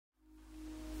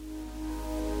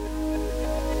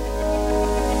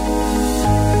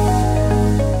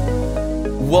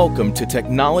Welcome to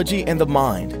Technology and the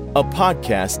Mind, a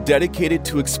podcast dedicated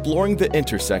to exploring the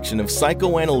intersection of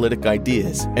psychoanalytic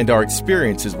ideas and our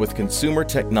experiences with consumer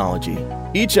technology.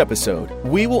 Each episode,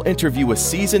 we will interview a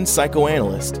seasoned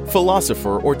psychoanalyst,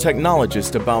 philosopher, or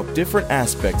technologist about different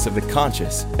aspects of the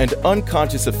conscious and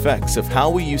unconscious effects of how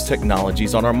we use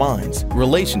technologies on our minds,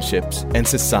 relationships, and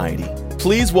society.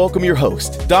 Please welcome your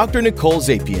host, Dr. Nicole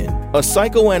Zapian, a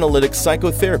psychoanalytic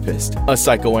psychotherapist, a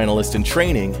psychoanalyst in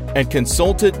training, and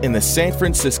consultant in the San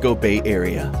Francisco Bay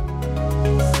Area.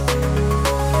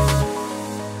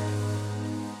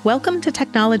 Welcome to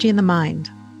Technology in the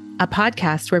Mind, a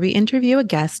podcast where we interview a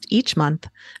guest each month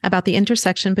about the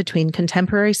intersection between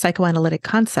contemporary psychoanalytic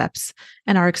concepts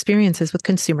and our experiences with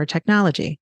consumer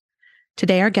technology.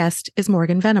 Today, our guest is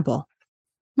Morgan Venable.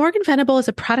 Morgan Venable is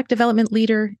a product development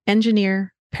leader,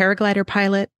 engineer, paraglider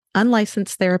pilot,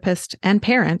 unlicensed therapist, and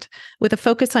parent with a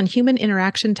focus on human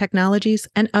interaction technologies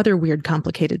and other weird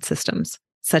complicated systems,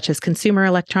 such as consumer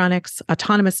electronics,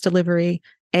 autonomous delivery,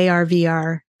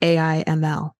 AR/VR,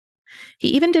 AI/ML. He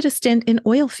even did a stint in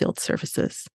oil field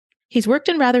services. He's worked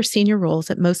in rather senior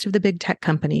roles at most of the big tech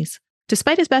companies.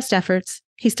 Despite his best efforts,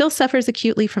 he still suffers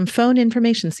acutely from phone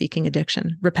information-seeking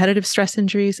addiction, repetitive stress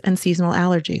injuries, and seasonal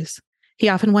allergies. He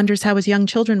often wonders how his young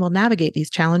children will navigate these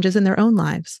challenges in their own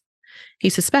lives. He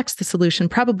suspects the solution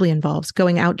probably involves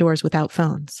going outdoors without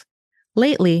phones.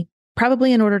 Lately,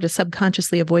 probably in order to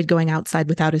subconsciously avoid going outside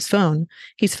without his phone,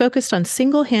 he's focused on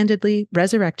single-handedly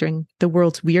resurrecting the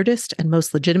world's weirdest and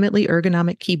most legitimately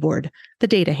ergonomic keyboard, the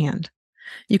data hand.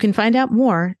 You can find out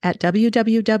more at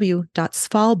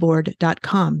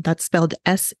www.svalbard.com. That's spelled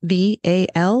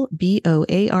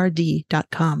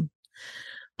SVALBOARD.com.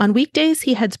 On weekdays,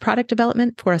 he heads product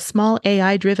development for a small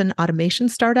AI-driven automation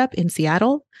startup in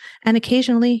Seattle, and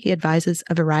occasionally he advises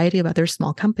a variety of other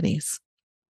small companies.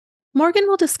 Morgan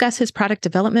will discuss his product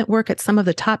development work at some of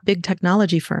the top big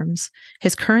technology firms,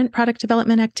 his current product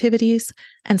development activities,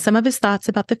 and some of his thoughts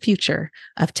about the future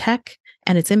of tech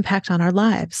and its impact on our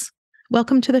lives.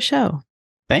 Welcome to the show.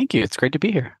 Thank you. It's great to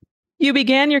be here. You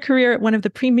began your career at one of the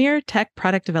premier tech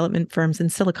product development firms in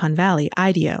Silicon Valley,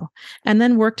 IDEO, and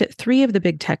then worked at three of the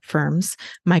big tech firms,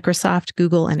 Microsoft,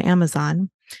 Google, and Amazon,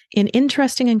 in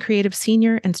interesting and creative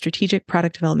senior and strategic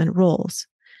product development roles.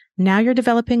 Now you're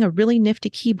developing a really nifty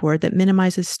keyboard that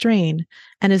minimizes strain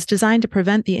and is designed to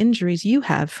prevent the injuries you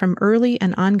have from early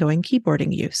and ongoing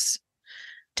keyboarding use.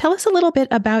 Tell us a little bit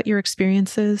about your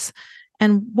experiences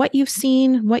and what you've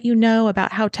seen, what you know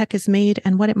about how tech is made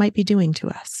and what it might be doing to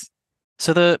us.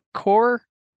 So the core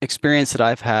experience that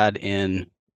I've had in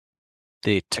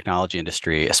the technology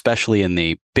industry, especially in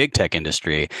the big tech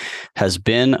industry, has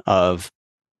been of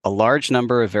a large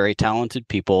number of very talented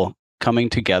people coming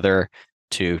together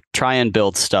to try and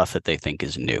build stuff that they think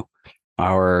is new.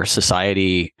 Our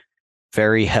society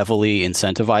very heavily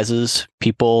incentivizes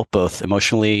people, both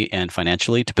emotionally and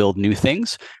financially, to build new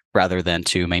things rather than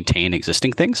to maintain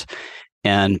existing things.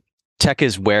 And tech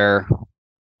is where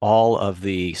all of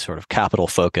the sort of capital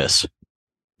focus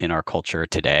in our culture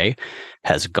today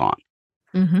has gone.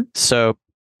 Mm-hmm. So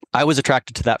I was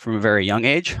attracted to that from a very young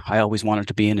age. I always wanted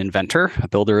to be an inventor, a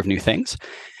builder of new things,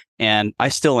 and I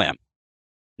still am.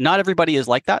 Not everybody is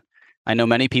like that. I know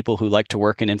many people who like to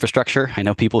work in infrastructure. I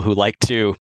know people who like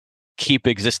to keep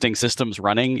existing systems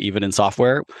running, even in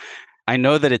software. I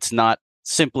know that it's not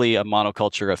simply a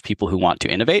monoculture of people who want to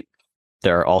innovate.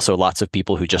 There are also lots of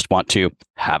people who just want to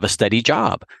have a steady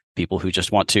job, people who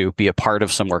just want to be a part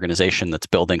of some organization that's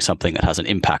building something that has an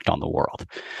impact on the world.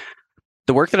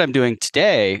 The work that I'm doing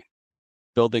today,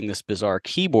 building this bizarre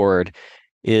keyboard,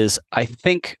 is, I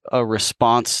think, a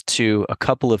response to a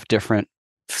couple of different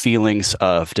feelings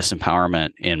of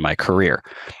disempowerment in my career.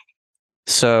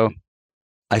 So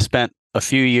I spent a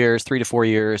few years, 3 to 4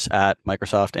 years at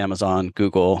Microsoft, Amazon,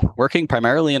 Google, working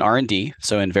primarily in R&D,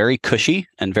 so in very cushy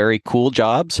and very cool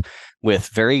jobs with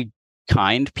very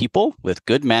kind people, with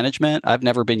good management. I've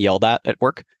never been yelled at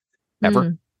work,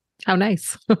 ever. How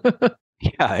nice.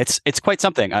 Yeah, it's quite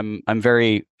something. I'm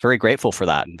very, very grateful for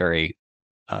that and very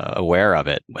aware of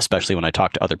it, especially when I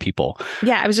talk to other people.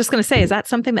 Yeah, I was just going to say, is that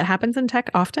something that happens in tech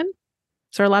often?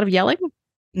 Is there a lot of yelling?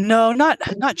 No, not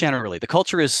generally. The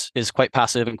culture is quite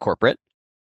passive and corporate,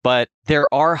 but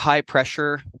there are high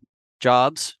pressure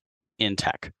jobs in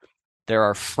tech. There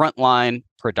are frontline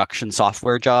production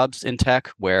software jobs in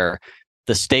tech where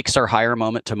the stakes are higher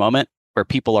moment to moment, where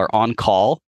people are on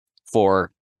call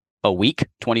for a week,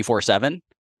 24/7,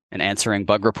 and answering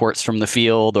bug reports from the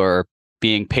field or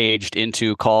being paged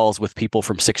into calls with people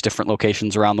from 6 different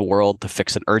locations around the world to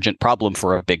fix an urgent problem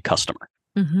for a big customer.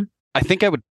 Mm-hmm. I think I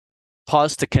would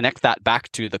pause to connect that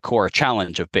back to the core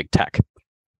challenge of big tech,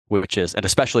 which is, and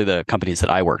especially the companies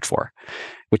that I worked for,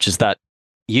 which is that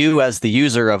you as the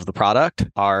user of the product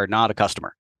are not a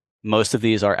customer. Most of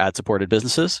these are ad-supported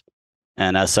businesses.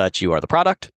 And as such, you are the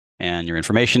product, and your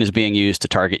information is being used to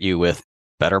target you with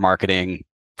better marketing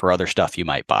for other stuff you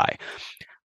might buy.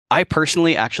 I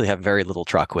personally actually have very little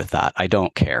truck with that. I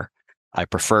don't care. I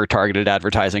prefer targeted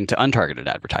advertising to untargeted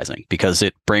advertising because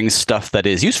it brings stuff that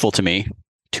is useful to me.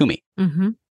 Mm-hmm.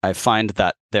 I find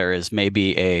that there is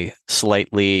maybe a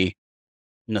slightly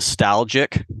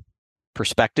nostalgic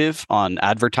perspective on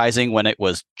advertising when it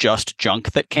was just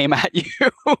junk that came at you.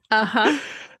 Uh-huh.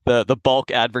 The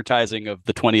bulk advertising of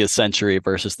the 20th century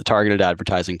versus the targeted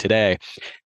advertising today.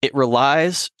 It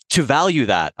relies to value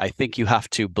that. I think you have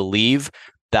to believe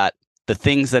that the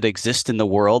things that exist in the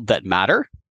world that matter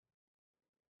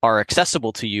are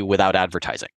accessible to you without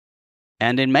advertising.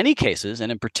 And in many cases,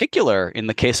 and in particular, in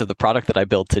the case of the product that I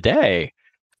build today,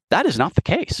 that is not the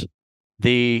case.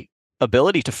 The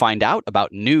ability to find out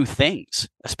about new things,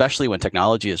 especially when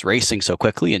technology is racing so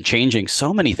quickly and changing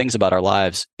so many things about our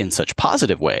lives in such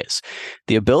positive ways,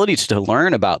 the ability to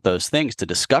learn about those things, to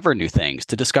discover new things,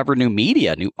 to discover new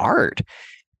media, new art,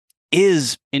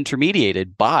 is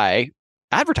intermediated by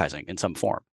advertising in some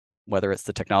form, whether it's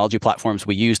the technology platforms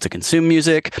we use to consume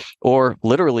music, or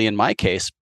literally, in my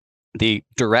case, the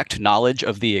direct knowledge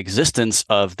of the existence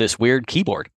of this weird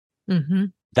keyboard. Mm-hmm.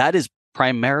 That is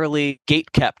primarily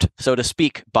gate-kept, so to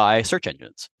speak, by search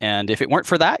engines. And if it weren't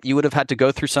for that, you would have had to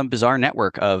go through some bizarre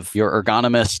network of your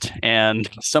ergonomist and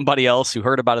somebody else who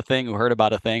heard about a thing, who heard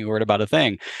about a thing, who heard about a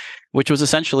thing, which was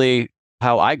essentially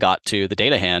how I got to the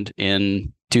data hand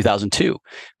in 2002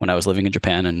 when I was living in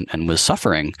Japan and was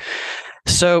suffering.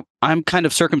 So I'm kind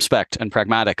of circumspect and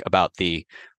pragmatic about the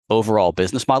overall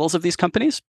business models of these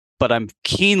companies, but I'm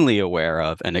keenly aware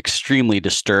of and extremely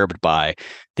disturbed by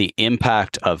the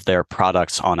impact of their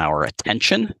products on our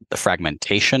attention, the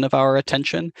fragmentation of our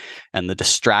attention, and the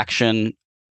distraction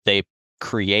they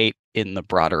create in the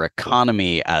broader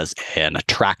economy as an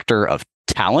attractor of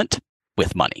talent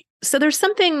with money. So there's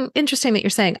something interesting that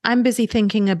you're saying. I'm busy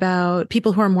thinking about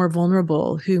people who are more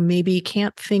vulnerable, who maybe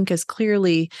can't think as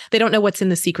clearly. They don't know what's in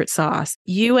the secret sauce.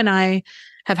 You and I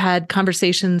have had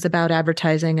conversations about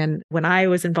advertising. And when I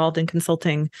was involved in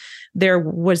consulting, there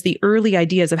was the early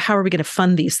ideas of how are we going to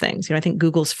fund these things? I think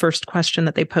Google's first question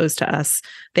that they posed to us,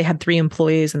 they had 3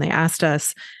 employees and they asked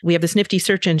us, we have this nifty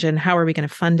search engine. How are we going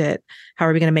to fund it? How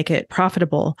are we going to make it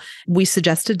profitable? We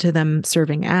suggested to them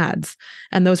serving ads.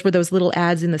 And those were those little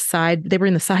ads in the side. They were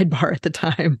in the sidebar at the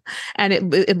time. And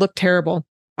it looked terrible.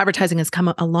 Advertising has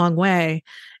come a long way.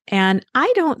 And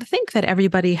I don't think that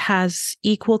everybody has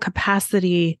equal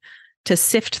capacity to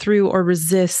sift through or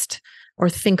resist or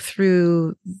think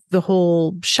through the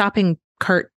whole shopping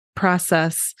cart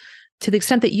process to the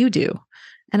extent that you do.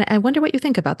 And I wonder what you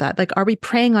think about that. Like, are we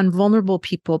preying on vulnerable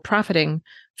people, profiting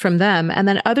from them, and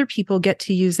then other people get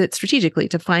to use it strategically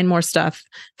to find more stuff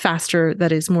faster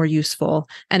that is more useful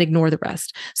and ignore the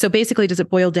rest? So basically, does it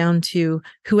boil down to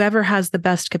whoever has the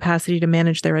best capacity to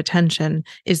manage their attention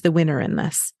is the winner in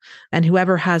this? And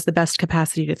whoever has the best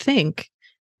capacity to think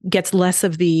gets less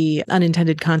of the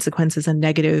unintended consequences and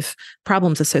negative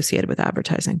problems associated with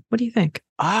advertising. What do you think?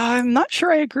 I'm not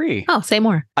sure I agree. Oh, say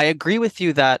more. I agree with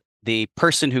you that the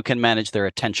person who can manage their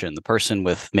attention, the person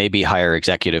with maybe higher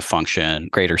executive function,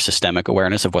 greater systemic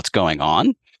awareness of what's going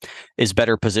on, is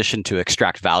better positioned to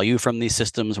extract value from these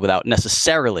systems without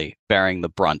necessarily bearing the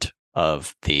brunt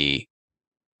of the,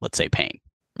 let's say, pain.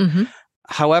 Mm-hmm.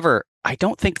 However, I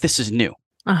don't think this is new.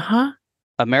 Uh-huh.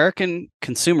 American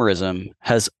consumerism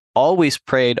has always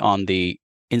preyed on the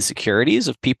insecurities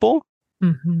of people.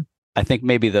 Mm-hmm. I think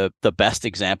maybe the best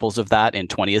examples of that in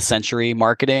 20th century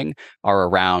marketing are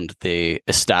around the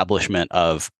establishment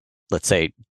of, let's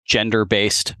say,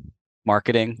 gender-based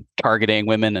marketing, targeting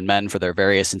women and men for their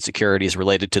various insecurities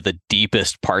related to the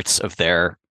deepest parts of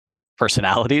their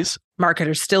personalities.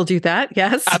 Marketers still do that,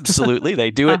 yes. Absolutely.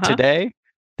 They do it today.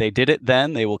 They did it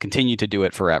then. They will continue to do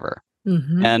it forever.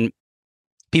 Mm-hmm. And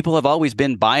people have always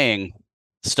been buying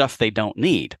stuff they don't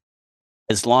need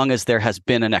as long as there has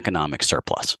been an economic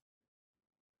surplus.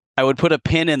 I would put a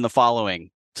pin in the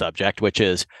following subject, which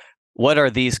is, what are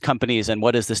these companies and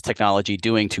what is this technology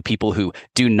doing to people who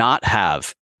do not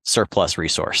have surplus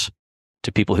resource,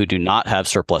 to people who do not have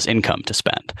surplus income to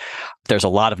spend? There's a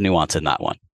lot of nuance in that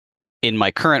one. In my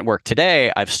current work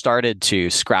today, I've started to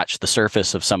scratch the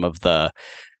surface of some of the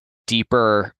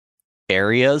deeper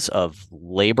areas of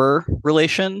labor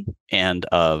relation and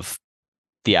of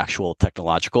the actual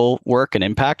technological work and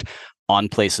impact on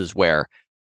places where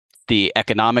the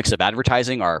economics of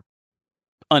advertising are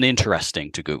uninteresting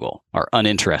to Google, are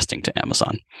uninteresting to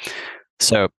Amazon.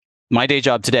 So my day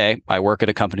job today, I work at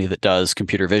a company that does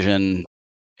computer vision,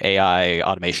 AI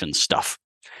automation stuff.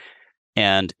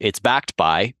 And it's backed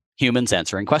by humans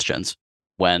answering questions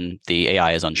when the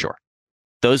AI is unsure.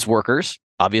 Those workers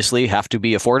obviously have to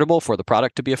be affordable for the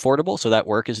product to be affordable. So that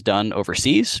work is done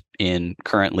overseas in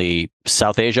currently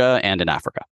South Asia and in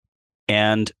Africa.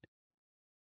 And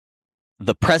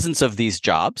the presence of these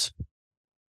jobs,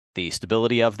 the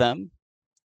stability of them,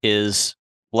 is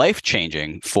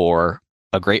life-changing for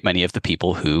a great many of the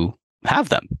people who have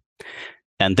them.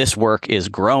 And this work is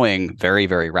growing very,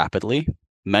 very rapidly.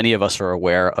 Many of us are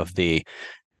aware of the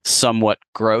somewhat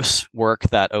gross work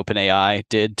that OpenAI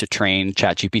did to train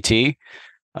ChatGPT.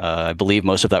 I believe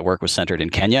most of that work was centered in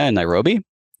Kenya and Nairobi.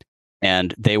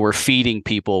 And they were feeding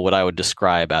people what I would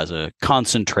describe as a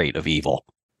concentrate of evil.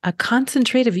 A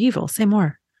concentrate of evil. Say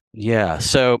more. Yeah.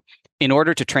 So in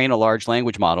order to train a large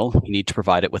language model, you need to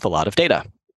provide it with a lot of data.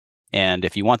 And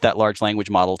if you want that large language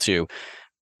model to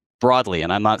broadly,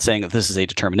 and I'm not saying that this is a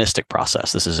deterministic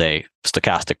process, this is a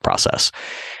stochastic process.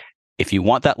 If you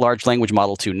want that large language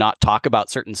model to not talk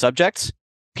about certain subjects,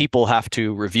 people have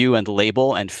to review and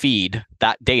label and feed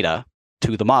that data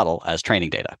to the model as training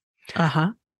data.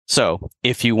 Uh-huh. So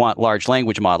if you want large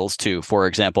language models to, for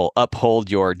example, uphold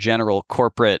your general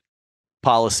corporate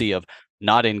policy of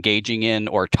not engaging in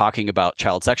or talking about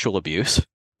child sexual abuse,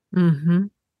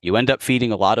 you end up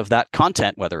feeding a lot of that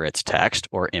content, whether it's text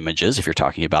or images, if you're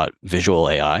talking about visual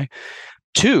AI,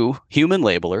 to human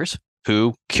labelers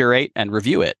who curate and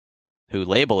review it, who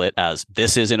label it as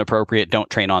this is inappropriate, don't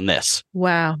train on this.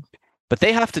 Wow. But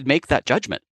they have to make that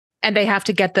judgment. And they have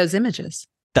to get those images.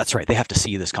 That's right. They have to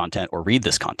see this content or read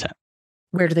this content.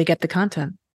 Where do they get the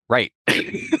content? Right.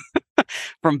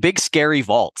 From big, scary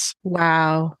vaults.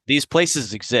 Wow. These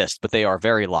places exist, but they are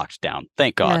very locked down.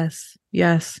 Thank God. Yes.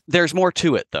 Yes. There's more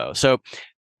to it, though. So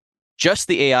just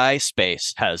the AI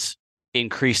space has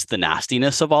increased the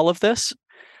nastiness of all of this.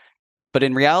 But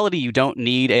in reality, you don't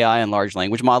need AI and large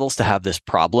language models to have this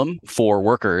problem for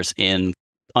workers in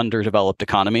underdeveloped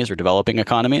economies or developing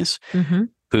economies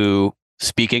who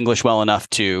speak English well enough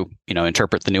to,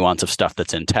 interpret the nuance of stuff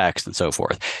that's in text and so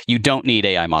forth. You don't need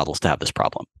AI models to have this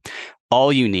problem.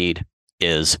 All you need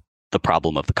is the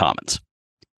problem of the commons.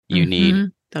 You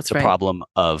need the problem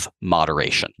of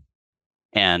moderation.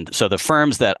 And so the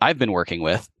firms that I've been working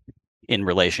with in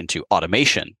relation to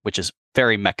automation, which is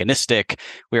very mechanistic,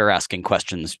 we are asking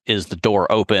questions: is the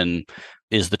door open?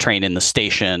 Is the train in the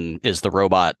station? Is the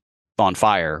robot on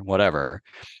fire? Whatever.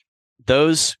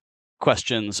 Those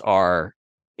questions are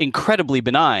incredibly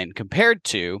benign compared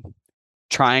to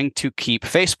trying to keep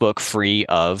Facebook free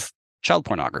of child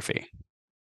pornography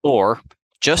or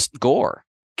just gore.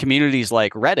 Communities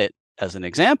like Reddit, as an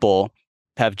example,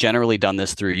 have generally done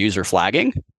this through user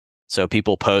flagging. So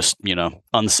people post,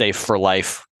 unsafe for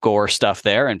life gore stuff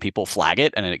there, and people flag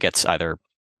it, and it gets either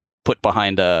put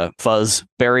behind a fuzz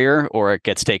barrier or it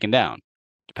gets taken down,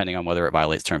 depending on whether it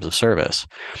violates terms of service.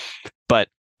 But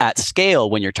at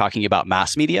scale, when you're talking about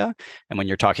mass media and when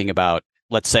you're talking about,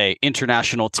 let's say,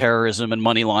 international terrorism and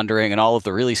money laundering and all of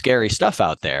the really scary stuff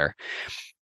out there,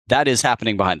 that is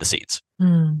happening behind the scenes.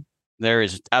 There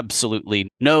is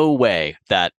absolutely no way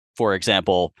that, for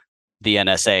example, the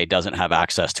NSA doesn't have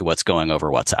access to what's going over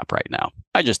WhatsApp right now.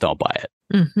 I just don't buy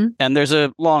it. And there's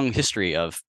a long history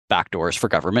of backdoors for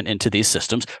government into these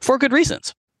systems for good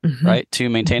reasons, right? To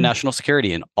maintain national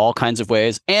security in all kinds of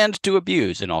ways and to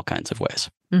abuse in all kinds of ways.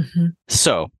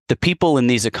 So the people in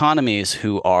these economies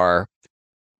who are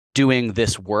doing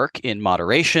this work in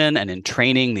moderation and in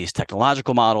training these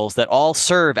technological models that all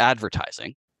serve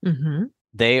advertising,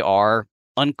 they are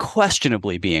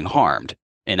unquestionably being harmed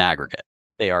in aggregate.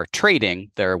 They are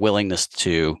trading their willingness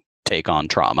to take on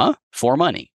trauma for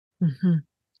money.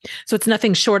 So it's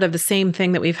nothing short of the same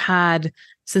thing that we've had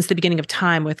since the beginning of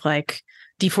time with like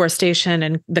deforestation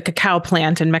and the cacao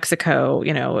plant in Mexico,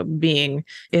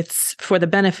 it's for the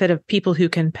benefit of people who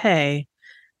can pay.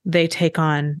 They take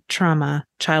on trauma,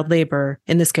 child labor,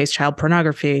 in this case, child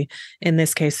pornography, in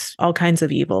this case, all kinds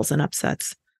of evils and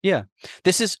upsets. Yeah.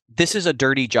 This is a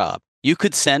dirty job. You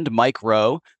could send Mike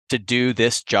Rowe to do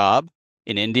this job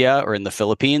in India or in the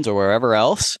Philippines or wherever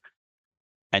else,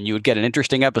 and you would get an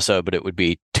interesting episode, but it would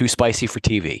be too spicy for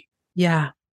TV.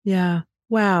 Yeah. Yeah.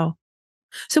 Wow.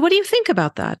 So what do you think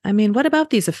about that? I mean, what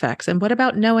about these effects? And what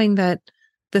about knowing that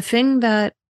the thing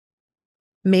that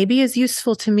maybe is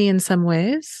useful to me in some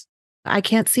ways, I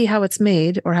can't see how it's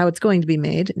made or how it's going to be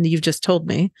made. And you've just told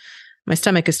me. My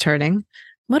stomach is turning.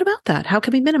 What about that? How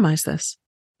can we minimize this?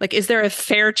 Like, is there a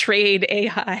fair trade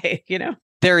AI,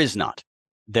 There is not.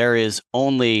 There is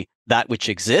only that which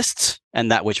exists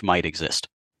and that which might exist.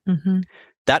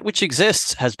 That which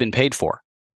exists has been paid for.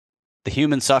 The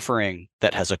human suffering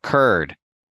that has occurred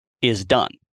is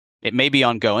done. It may be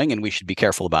ongoing, and we should be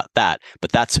careful about that,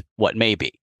 but that's what may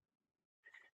be.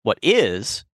 What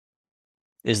is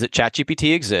that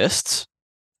ChatGPT exists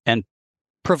and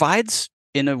provides,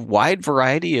 in a wide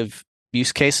variety of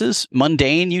use cases,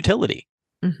 mundane utility.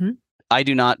 Mm-hmm. I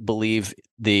do not believe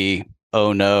the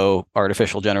 "oh no,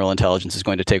 artificial general intelligence is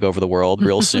going to take over the world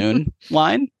real soon"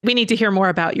 line. We need to hear more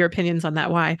about your opinions on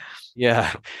that. Why?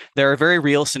 Yeah, there are very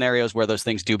real scenarios where those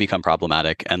things do become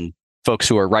problematic, and folks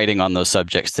who are writing on those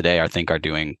subjects today, I think, are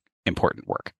doing important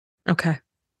work. Okay.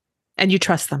 And you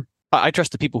trust them? I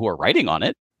trust the people who are writing on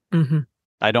it. Mm-hmm.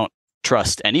 I don't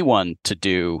trust anyone to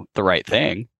do the right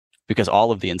thing because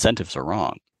all of the incentives are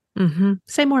wrong. Mm-hmm.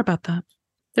 Say more about that.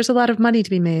 There's a lot of money to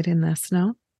be made in this,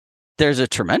 no? There's a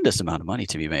tremendous amount of money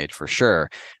to be made, for sure.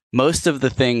 Most of the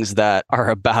things that are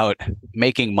about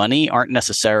making money aren't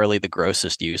necessarily the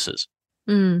grossest uses.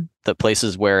 Mm. The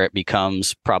places where it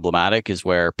becomes problematic is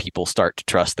where people start to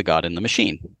trust the God in the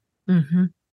machine. Mm-hmm.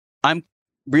 I'm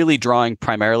really drawing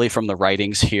primarily from the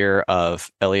writings here of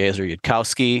Eliezer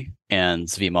Yudkowsky and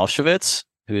Zvi Malshevitz,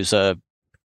 who's a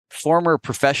former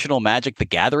professional Magic the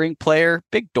Gathering player,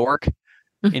 big dork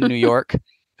in New York,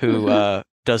 who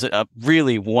does a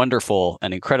really wonderful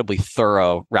and incredibly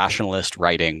thorough rationalist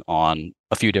writing on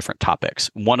a few different topics.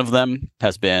 One of them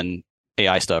has been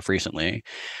AI stuff recently.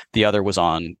 The other was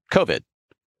on COVID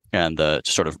and the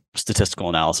sort of statistical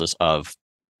analysis of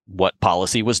what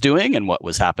policy was doing and what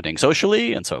was happening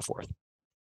socially and so forth.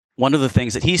 One of the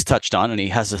things that he's touched on, and he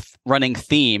has a running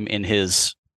theme in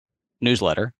his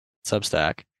newsletter,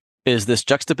 Substack, is this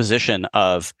juxtaposition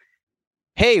of,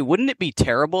 hey, wouldn't it be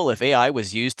terrible if AI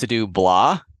was used to do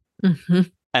blah? Mm-hmm.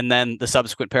 And then the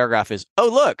subsequent paragraph is, oh,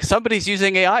 look, somebody's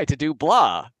using AI to do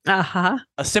blah. Uh-huh.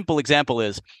 A simple example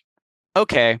is,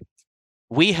 okay,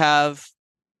 we have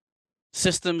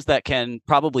systems that can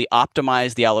probably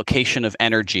optimize the allocation of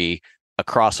energy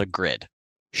across a grid.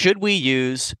 Should we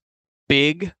use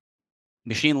big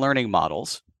machine learning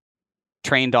models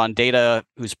trained on data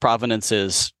whose provenance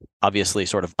is obviously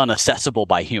sort of unaccessible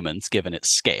by humans given its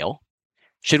scale?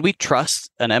 Should we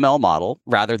trust an ML model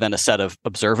rather than a set of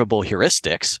observable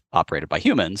heuristics operated by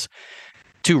humans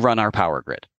to run our power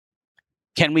grid?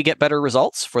 Can we get better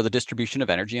results for the distribution of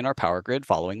energy in our power grid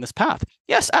following this path?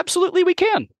 Yes, absolutely we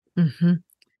can. Mm-hmm.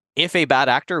 If a bad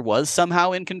actor was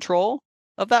somehow in control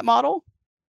of that model,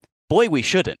 boy, we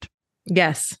shouldn't.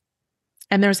 Yes.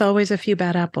 And there's always a few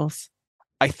bad apples.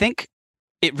 I think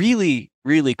it really,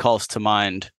 really calls to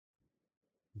mind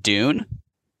Dune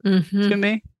to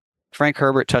me. Frank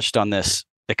Herbert touched on this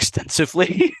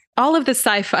extensively. All of the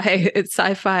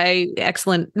sci-fi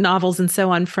excellent novels and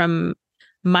so on from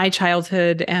my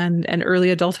childhood and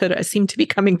early adulthood seem to be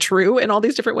coming true in all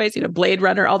these different ways, Blade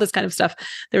Runner, all this kind of stuff.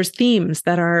 There's themes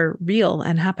that are real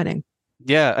and happening.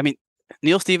 Yeah. I mean,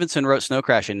 Neil Stephenson wrote Snow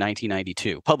Crash in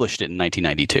 1992, published it in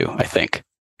 1992, I think.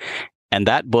 And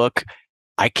that book,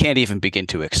 I can't even begin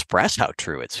to express how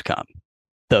true it's come.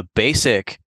 The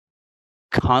basic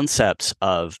concepts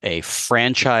of a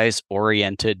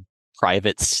franchise-oriented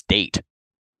private state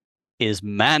is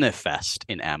manifest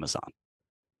in Amazon.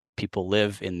 People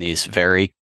live in these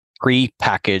very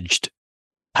pre-packaged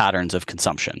patterns of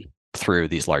consumption through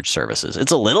these large services.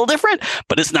 It's a little different,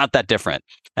 but it's not that different.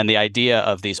 And the idea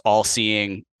of these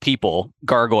all-seeing people,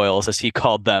 gargoyles, as he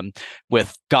called them,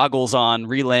 with goggles on,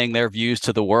 relaying their views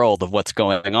to the world of what's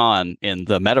going on in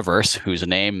the metaverse, whose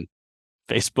name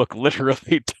Facebook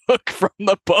literally took from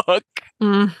the book.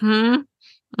 Mm-hmm.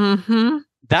 Mm-hmm.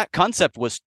 That concept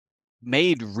was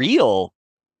made real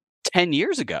 10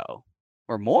 years ago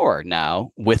or more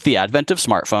now with the advent of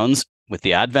smartphones, with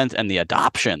the advent and the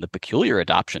adoption, the peculiar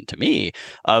adoption to me,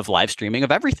 of live streaming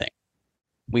of everything.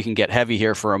 We can get heavy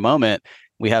here for a moment.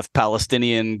 We have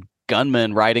Palestinian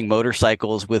gunmen riding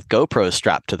motorcycles with GoPros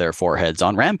strapped to their foreheads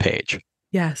on Rampage.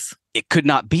 Yes. It could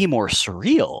not be more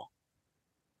surreal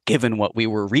given what we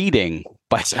were reading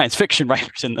by science fiction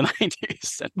writers in the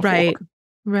 90s. And before.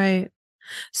 Right.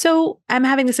 So I'm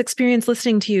having this experience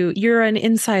listening to you. You're an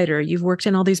insider. You've worked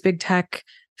in all these big tech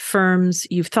firms.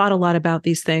 You've thought a lot about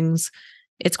these things.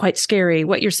 It's quite scary.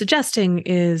 What you're suggesting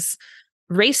is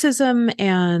racism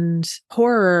and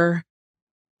horror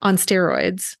on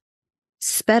steroids,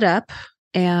 sped up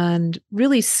and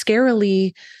really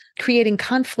scarily creating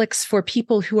conflicts for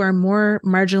people who are more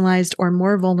marginalized or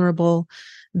more vulnerable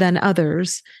than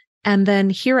others. And then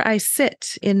here I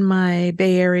sit in my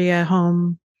Bay Area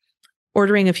home,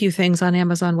 ordering a few things on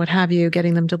Amazon, what have you,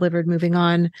 getting them delivered, moving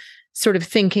on, sort of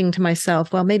thinking to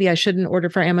myself, well, maybe I shouldn't order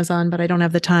for Amazon, but I don't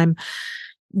have the time.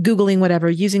 Googling whatever,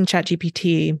 using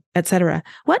ChatGPT, et cetera.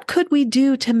 What could we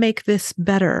do to make this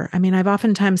better? I mean, I've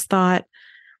oftentimes thought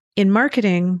in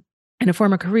marketing, in a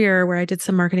former career where I did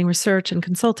some marketing research and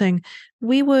consulting,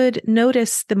 we would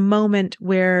notice the moment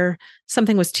where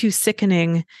something was too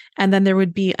sickening, and then there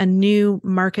would be a new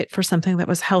market for something that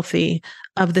was healthy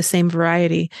of the same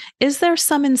variety. Is there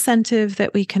some incentive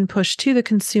that we can push to the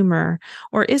consumer,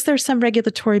 or is there some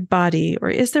regulatory body, or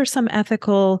is there some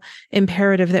ethical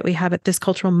imperative that we have at this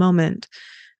cultural moment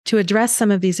to address some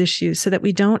of these issues so that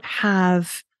we don't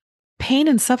have pain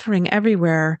and suffering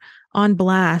everywhere on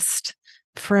blast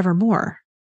forevermore,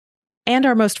 and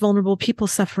our most vulnerable people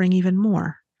suffering even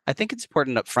more? I think it's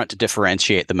important up front to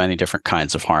differentiate the many different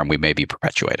kinds of harm we may be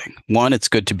perpetuating. One, it's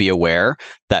good to be aware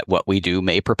that what we do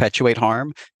may perpetuate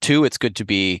harm. Two, it's good to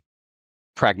be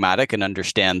pragmatic and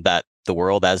understand that the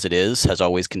world as it is has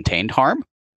always contained harm,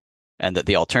 and that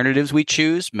the alternatives we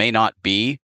choose may not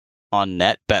be on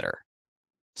net better.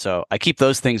 So I keep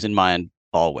those things in mind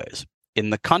always. In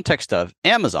the context of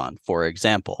Amazon, for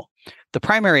example, the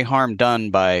primary harm done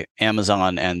by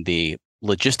Amazon and the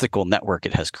logistical network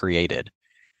it has created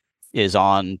is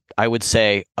on, I would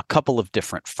say, a couple of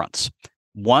different fronts.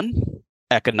 One,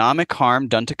 economic harm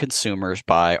done to consumers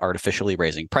by artificially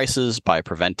raising prices, by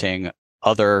preventing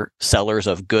other sellers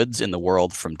of goods in the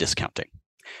world from discounting.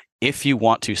 If you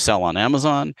want to sell on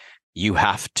Amazon, you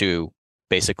have to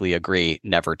basically agree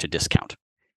never to discount.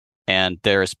 And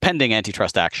there's pending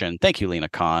antitrust action. Thank you, Lena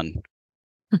Khan.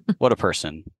 What a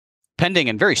person. Pending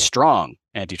and very strong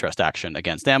antitrust action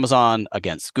against Amazon,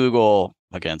 against Google,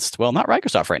 against, well, not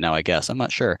Microsoft right now, I guess. I'm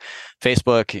not sure.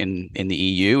 Facebook in the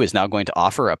EU is now going to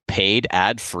offer a paid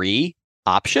ad-free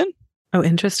option. Oh,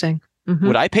 interesting. Mm-hmm.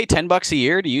 Would I pay $10 a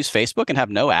year to use Facebook and have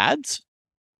no ads?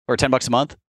 Or $10 a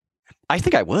month? I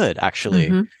think I would,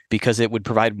 actually, because it would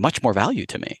provide much more value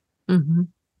to me. Mm-hmm.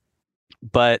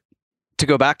 But to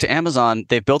go back to Amazon,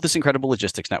 they've built this incredible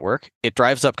logistics network. It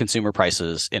drives up consumer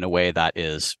prices in a way that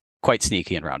is quite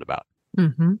sneaky and roundabout.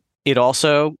 Mm-hmm. It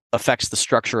also affects the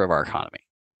structure of our economy.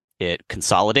 It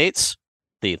consolidates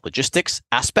the logistics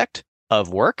aspect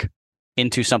of work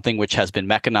into something which has been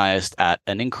mechanized at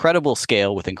an incredible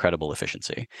scale with incredible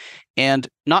efficiency, and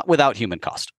not without human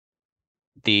cost.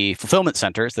 The fulfillment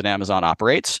centers that Amazon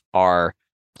operates are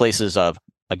places of,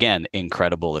 again,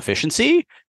 incredible efficiency,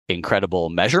 incredible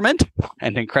measurement,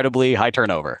 and incredibly high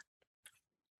turnover.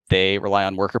 They rely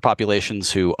on worker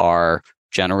populations who are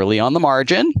generally on the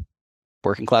margin,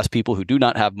 working class people who do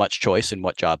not have much choice in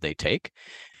what job they take.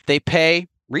 They pay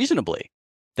reasonably.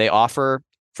 They offer,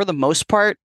 for the most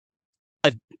part,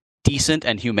 a decent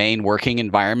and humane working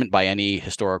environment by any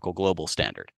historical global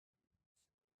standard.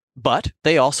 But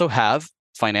they also have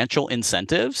financial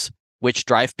incentives which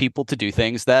drive people to do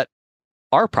things that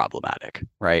are problematic,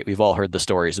 right? We've all heard the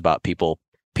stories about people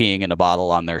peeing in a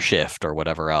bottle on their shift or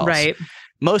whatever else. Right.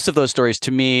 Most of those stories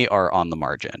to me are on the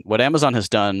margin. What Amazon has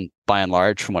done, by and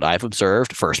large, from what I've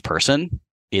observed, first person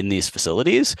in these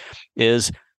facilities,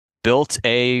 is built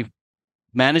a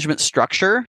management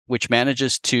structure which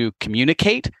manages to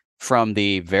communicate from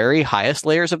the very highest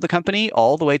layers of the company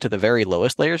all the way to the very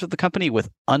lowest layers of the company with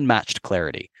unmatched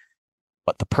clarity.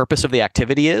 What the purpose of the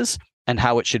activity is and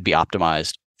how it should be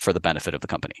optimized for the benefit of the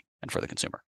company and for the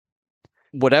consumer.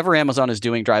 Whatever Amazon is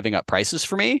doing driving up prices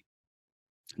for me,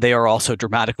 they are also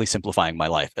dramatically simplifying my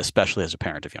life, especially as a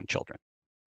parent of young children.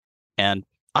 And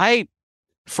I,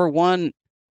 for one,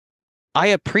 I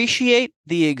appreciate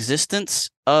the existence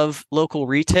of local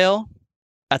retail.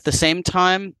 At the same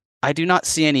time, I do not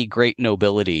see any great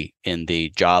nobility in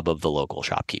the job of the local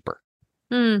shopkeeper.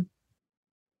 It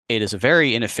is a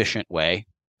very inefficient way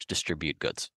to distribute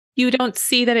goods. You don't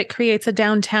see that it creates a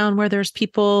downtown where there's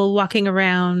people walking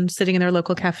around, sitting in their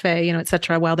local cafe, et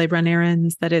cetera, while they run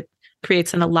errands, that it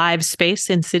creates an alive space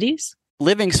in cities?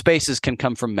 Living spaces can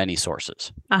come from many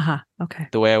sources. Okay.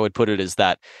 The way I would put it is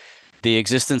that the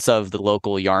existence of the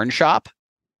local yarn shop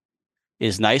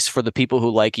is nice for the people who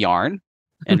like yarn,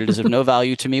 and it is of no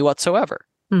value to me whatsoever.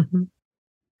 Mm-hmm.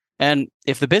 And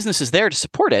if the business is there to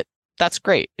support it, that's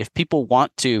great. If people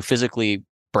want to physically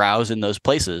browse in those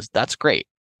places, that's great.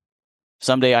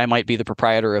 Someday I might be the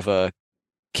proprietor of a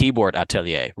keyboard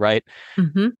atelier, right?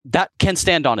 Mm-hmm. That can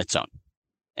stand on its own.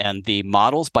 And the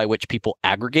models by which people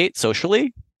aggregate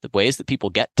socially, the ways that people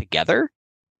get together,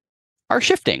 are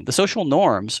shifting. The social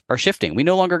norms are shifting. We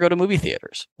no longer go to movie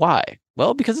theaters. Why?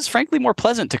 Well, because it's frankly more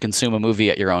pleasant to consume a movie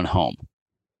at your own home,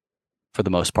 for the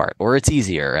most part, or it's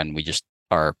easier and we just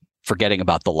are forgetting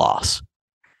about the loss.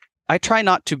 I try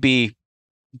not to be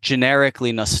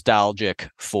generically nostalgic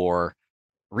for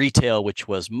retail, which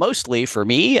was mostly, for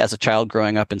me as a child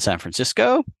growing up in San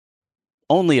Francisco,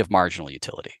 only of marginal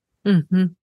utility. Mm-hmm.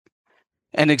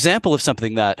 An example of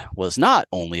something that was not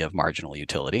only of marginal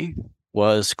utility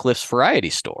was Cliff's Variety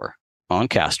Store on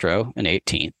Castro and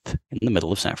 18th in the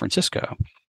middle of San Francisco.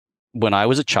 When I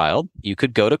was a child, you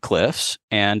could go to Cliff's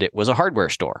and it was a hardware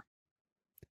store.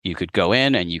 You could go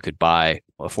in and you could buy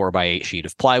a 4x8 sheet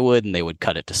of plywood and they would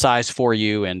cut it to size for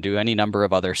you and do any number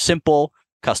of other simple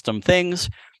custom things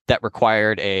that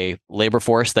required a labor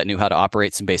force that knew how to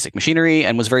operate some basic machinery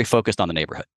and was very focused on the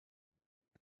neighborhood.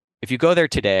 If you go there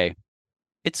today,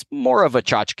 it's more of a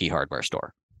tchotchke hardware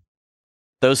store.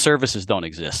 Those services don't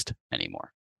exist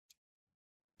anymore.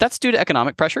 That's due to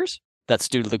economic pressures. That's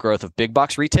due to the growth of big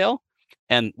box retail.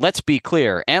 And let's be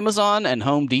clear, Amazon and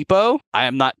Home Depot, I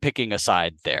am not picking a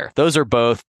side there. Those are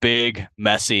both big,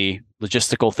 messy,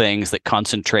 logistical things that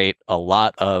concentrate a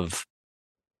lot of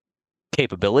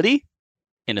capability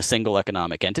in a single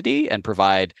economic entity and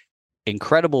provide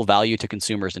incredible value to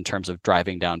consumers in terms of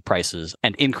driving down prices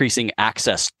and increasing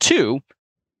access to,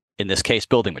 in this case,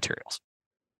 building materials.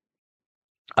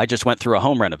 I just went through a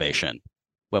home renovation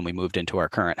when we moved into our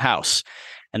current house.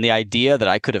 And the idea that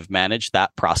I could have managed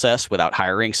that process without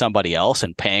hiring somebody else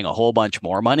and paying a whole bunch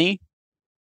more money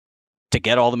to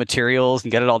get all the materials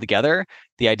and get it all together,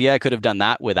 the idea I could have done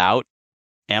that without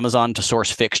Amazon to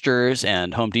source fixtures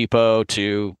and Home Depot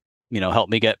to, help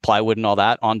me get plywood and all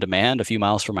that on demand a few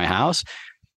miles from my house,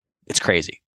 it's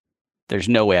crazy. There's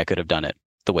no way I could have done it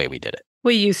the way we did it.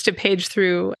 We used to page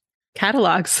through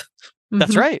catalogs.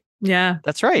 That's right. Yeah.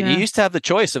 That's right. Yeah. You used to have the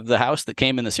choice of the house that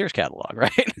came in the Sears catalog,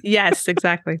 right? Yes,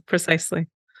 exactly. Precisely.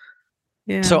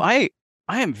 Yeah. So I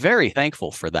am very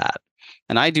thankful for that.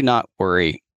 And I do not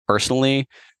worry personally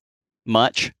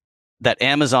much that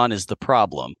Amazon is the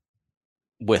problem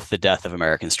with the death of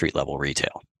American street level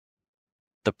retail.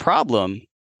 The problem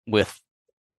with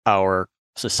our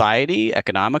society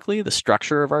economically, the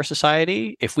structure of our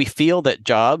society, if we feel that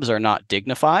jobs are not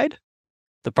dignified,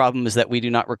 the problem is that we do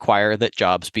not require that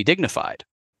jobs be dignified.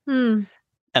 And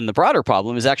the broader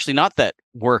problem is actually not that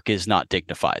work is not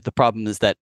dignified. The problem is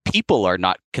that people are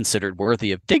not considered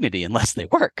worthy of dignity unless they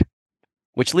work,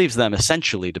 which leaves them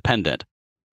essentially dependent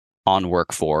on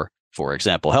work for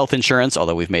example, health insurance,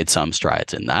 although we've made some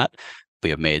strides in that. We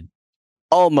have made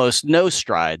almost no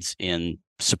strides in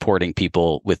supporting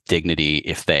people with dignity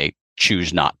if they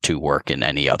choose not to work in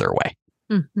any other way.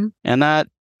 Mm-hmm. And that,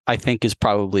 I think, is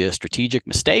probably a strategic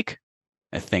mistake.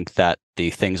 I think that the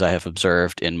things I have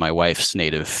observed in my wife's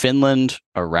native Finland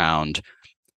around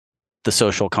the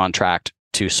social contract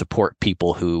to support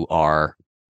people who are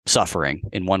suffering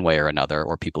in one way or another,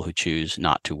 or people who choose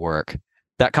not to work,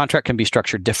 that contract can be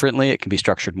structured differently. It can be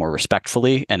structured more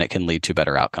respectfully, and it can lead to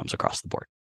better outcomes across the board,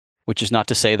 which is not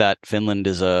to say that Finland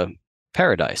is a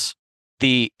paradise.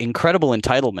 The incredible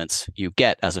entitlements you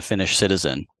get as a Finnish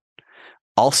citizen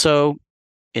also,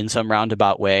 in some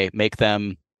roundabout way, make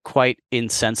them quite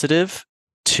insensitive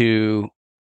to,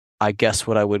 I guess,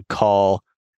 what I would call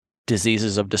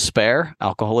diseases of despair,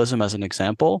 alcoholism as an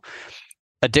example.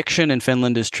 Addiction in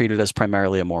Finland is treated as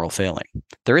primarily a moral failing.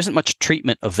 There isn't much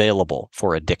treatment available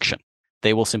for addiction.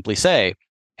 They will simply say,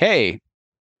 hey,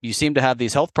 you seem to have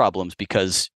these health problems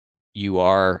because you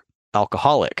are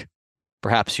alcoholic.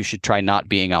 Perhaps you should try not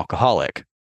being alcoholic.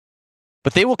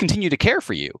 But they will continue to care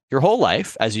for you your whole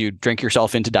life as you drink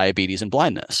yourself into diabetes and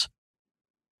blindness.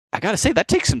 I got to say, that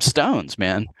takes some stones,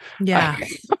 man. Yeah.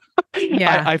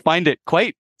 I find it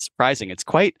quite surprising. It's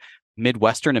quite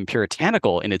Midwestern and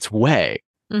puritanical in its way.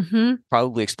 Mm-hmm.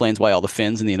 Probably explains why all the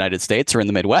Finns in the United States are in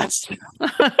the Midwest.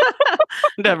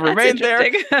 Never remained there,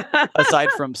 aside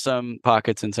from some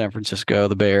pockets in San Francisco,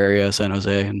 the Bay Area, San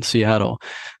Jose, and Seattle.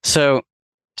 So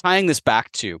tying this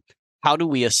back to how do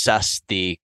we assess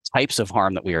the types of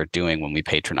harm that we are doing when we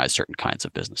patronize certain kinds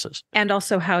of businesses? And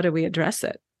also, how do we address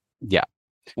it? Yeah.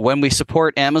 When we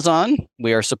support Amazon,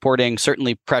 we are supporting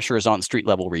certainly pressures on street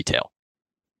level retail.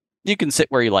 You can sit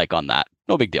where you like on that.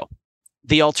 No big deal.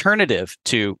 The alternative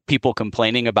to people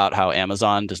complaining about how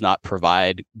Amazon does not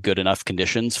provide good enough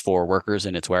conditions for workers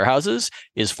in its warehouses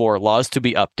is for laws to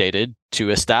be updated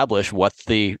to establish what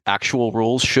the actual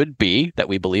rules should be that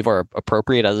we believe are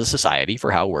appropriate as a society for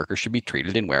how workers should be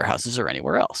treated in warehouses or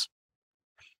anywhere else.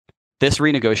 This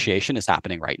renegotiation is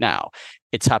happening right now.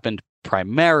 It's happened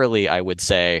primarily, I would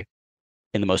say,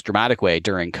 in the most dramatic way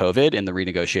during COVID in the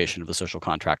renegotiation of the social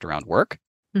contract around work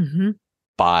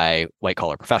by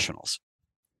white-collar professionals.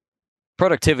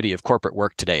 Productivity of corporate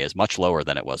work today is much lower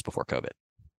than it was before COVID.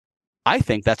 I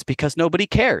think that's because nobody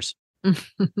cares.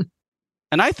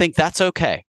 And I think that's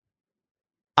okay.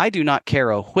 I do not care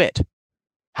a whit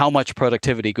how much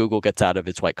productivity Google gets out of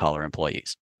its white-collar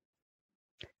employees.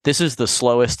 This is the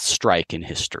slowest strike in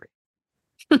history.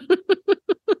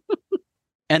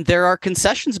 And there are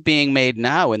concessions being made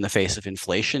now in the face of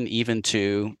inflation, even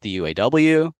to the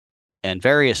UAW and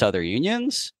various other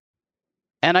unions.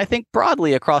 And I think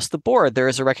broadly across the board, there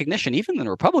is a recognition, even in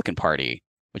the Republican Party,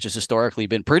 which has historically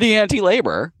been pretty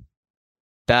anti-labor,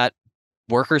 that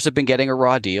workers have been getting a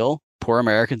raw deal, poor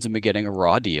Americans have been getting a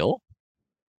raw deal,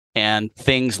 and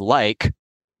things like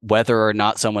whether or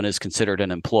not someone is considered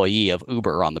an employee of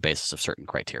Uber on the basis of certain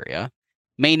criteria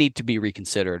may need to be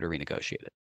reconsidered or renegotiated.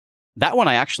 That one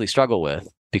I actually struggle with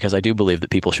because I do believe that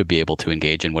people should be able to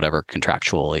engage in whatever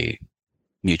contractually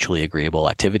mutually agreeable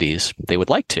activities they would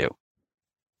like to.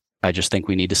 I just think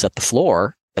we need to set the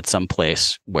floor at some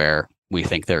place where we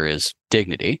think there is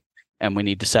dignity, and we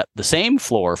need to set the same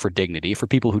floor for dignity for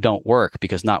people who don't work,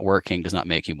 because not working does not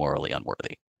make you morally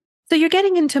unworthy. So you're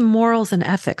getting into morals and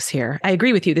ethics here. I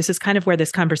agree with you. This is kind of where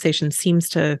this conversation seems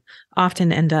to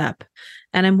often end up.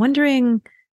 And I'm wondering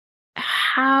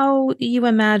how you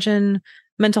imagine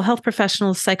mental health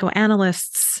professionals,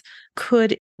 psychoanalysts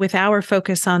could, with our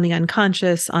focus on the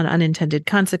unconscious, on unintended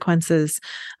consequences,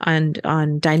 and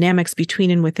on dynamics between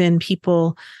and within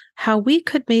people, how we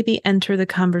could maybe enter the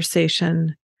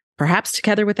conversation, perhaps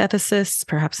together with ethicists,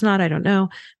 perhaps not, I don't know,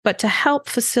 but to help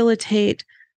facilitate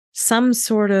some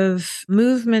sort of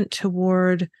movement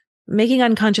toward making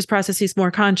unconscious processes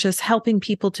more conscious, helping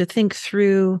people to think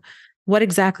through what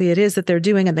exactly it is that they're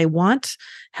doing and they want,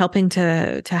 helping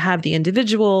to have the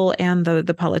individual and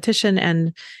the politician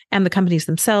and the companies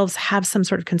themselves have some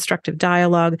sort of constructive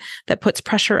dialogue that puts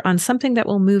pressure on something that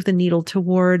will move the needle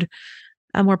toward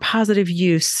a more positive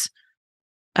use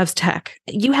of tech.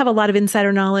 You have a lot of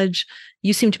insider knowledge.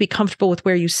 You seem to be comfortable with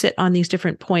where you sit on these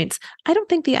different points. I don't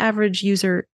think the average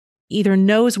user either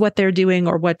knows what they're doing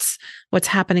or what's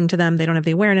happening to them. They don't have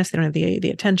the awareness, they don't have the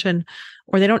attention,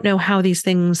 or they don't know how these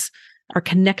things are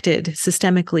connected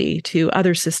systemically to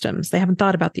other systems. They haven't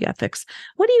thought about the ethics.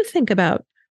 What do you think about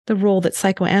the role that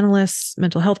psychoanalysts,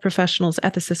 mental health professionals,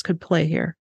 ethicists could play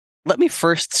here? Let me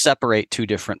first separate two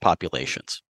different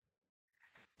populations.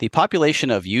 The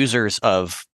population of users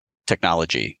of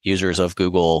technology, users of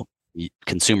Google,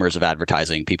 consumers of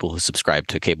advertising, people who subscribe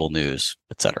to cable news,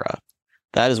 etc.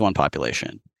 That is one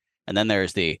population. And then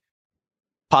there's the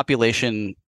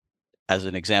population, as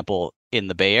an example, in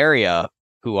the Bay Area,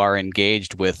 who are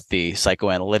engaged with the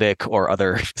psychoanalytic or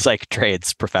other psych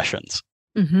trades professions.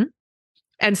 Mm-hmm.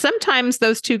 And sometimes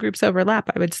those two groups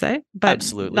overlap, I would say, but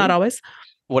absolutely not always.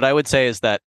 What I would say is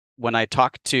that when I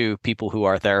talk to people who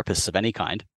are therapists of any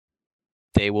kind,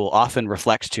 they will often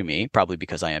reflect to me, probably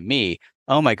because I am me,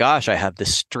 oh my gosh, I have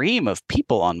this stream of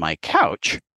people on my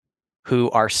couch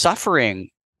who are suffering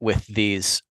with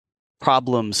these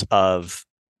problems of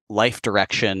life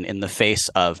direction in the face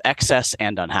of excess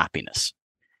and unhappiness.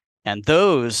 And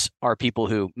those are people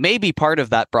who may be part of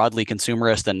that broadly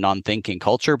consumerist and non-thinking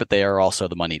culture, but they are also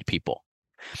the moneyed people.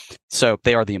 So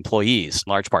they are the employees, in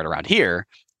large part around here,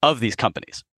 of these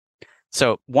companies.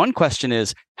 So one question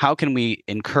is, how can we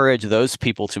encourage those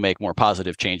people to make more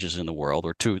positive changes in the world,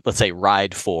 or to, let's say,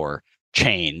 ride for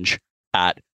change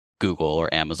at Google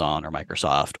or Amazon or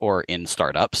Microsoft or in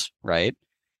startups, right?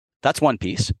 That's one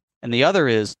piece. And the other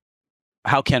is,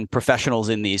 how can professionals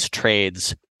in these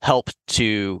trades help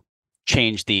to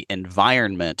change the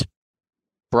environment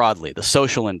broadly, the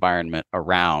social environment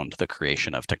around the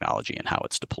creation of technology and how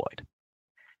it's deployed?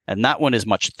 And that one is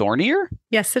much thornier.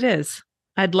 Yes, it is.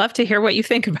 I'd love to hear what you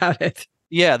think about it.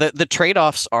 Yeah, the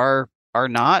trade-offs are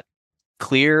not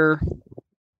clear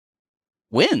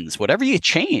wins. Whatever you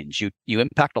change, you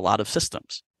impact a lot of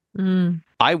systems.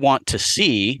 I want to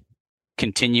see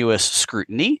continuous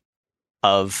scrutiny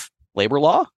of labor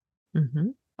law.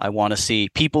 Mm-hmm. I want to see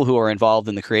people who are involved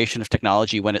in the creation of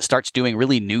technology, when it starts doing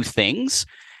really new things,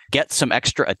 get some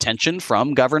extra attention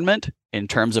from government in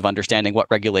terms of understanding what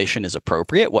regulation is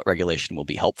appropriate, what regulation will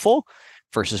be helpful,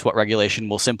 versus what regulation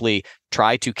will simply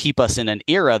try to keep us in an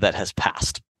era that has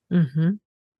passed. Mm-hmm.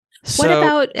 So, what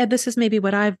about, and this is maybe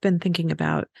what I've been thinking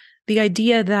about, the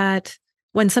idea that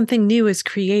when something new is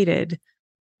created,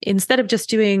 instead of just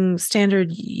doing standard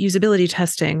usability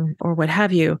testing or what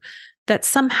have you, that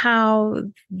somehow,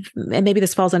 and maybe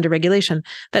this falls under regulation,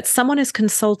 that someone is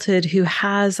consulted who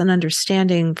has an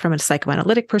understanding from a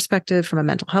psychoanalytic perspective, from a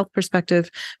mental health perspective,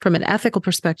 from an ethical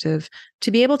perspective, to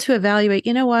be able to evaluate,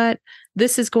 you know what,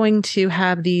 this is going to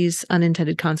have these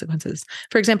unintended consequences.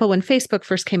 For example, when Facebook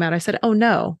first came out, I said, oh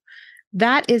no,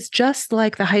 that is just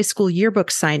like the high school yearbook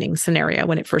signing scenario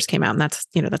when it first came out. And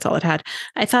that's all it had.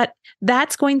 I thought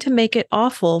that's going to make it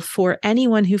awful for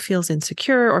anyone who feels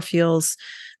insecure or feels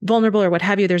vulnerable or what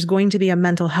have you. There's going to be a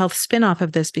mental health spinoff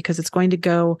of this because it's going to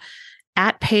go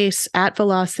at pace, at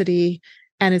velocity,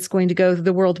 and it's going to go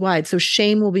the worldwide. So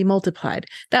shame will be multiplied.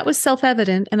 That was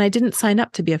self-evident. And I didn't sign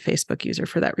up to be a Facebook user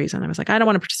for that reason. I was like, I don't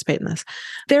want to participate in this.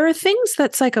 There are things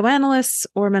that psychoanalysts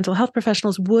or mental health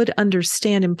professionals would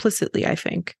understand implicitly, I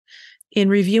think, in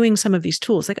reviewing some of these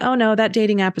tools. Like, oh no, that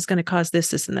dating app is going to cause this,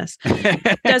 this, and this.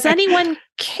 Does anyone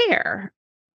care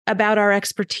about our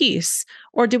expertise?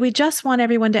 Or do we just want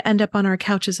everyone to end up on our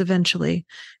couches eventually,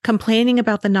 complaining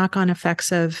about the knock-on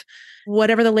effects of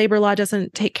whatever the labor law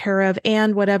doesn't take care of,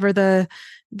 and whatever the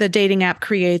dating app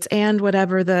creates, and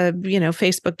whatever the,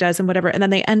 Facebook does, and whatever. And then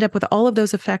they end up with all of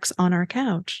those effects on our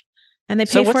couch, and they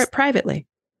pay for it privately.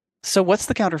 So what's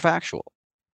the counterfactual?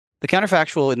 The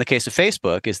counterfactual in the case of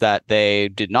Facebook is that they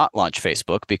did not launch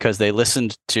Facebook because they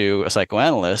listened to a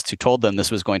psychoanalyst who told them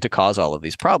this was going to cause all of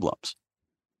these problems.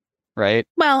 Right?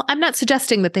 Well, I'm not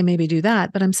suggesting that they maybe do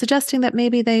that, but I'm suggesting that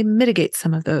maybe they mitigate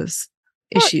some of those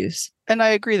issues. And I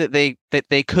agree that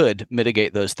they could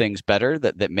mitigate those things better,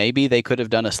 that maybe they could have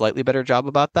done a slightly better job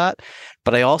about that.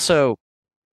 But I also,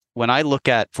 when I look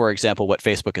at, for example, what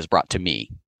Facebook has brought to me,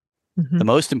 the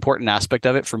most important aspect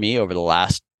of it for me over the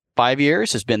last 5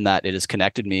 years has been that it has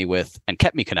connected me with and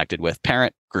kept me connected with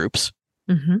parent groups,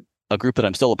 a group that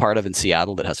I'm still a part of in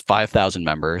Seattle that has 5,000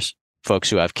 members, folks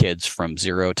who have kids from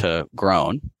 0 to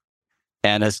grown,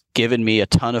 and has given me a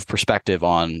ton of perspective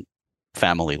on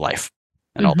family life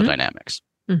and all the dynamics.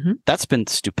 That's been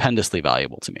stupendously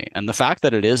valuable to me. And the fact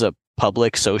that it is a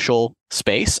public social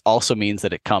space also means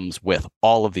that it comes with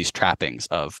all of these trappings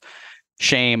of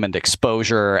shame and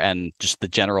exposure and just the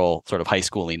general sort of high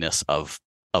schooliness of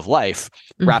life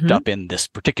wrapped up in this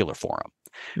particular forum,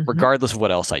 regardless of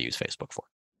what else I use Facebook for.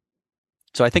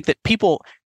 So I think that people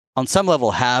on some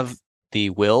level have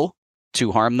the will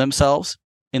to harm themselves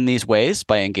in these ways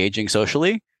by engaging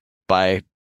socially, by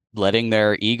letting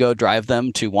their ego drive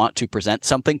them to want to present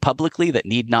something publicly that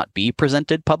need not be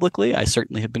presented publicly. I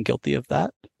certainly have been guilty of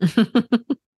that.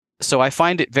 So I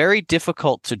find it very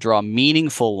difficult to draw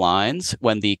meaningful lines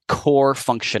when the core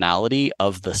functionality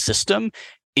of the system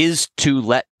is to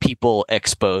let people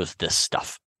expose this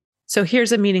stuff. So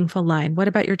here's a meaningful line. What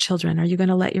about your children? Are you going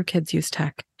to let your kids use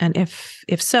tech? And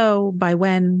if so, by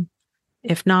when?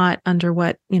 If not, under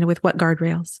what, with what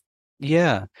guardrails?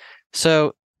 Yeah.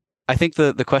 So I think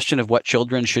the question of what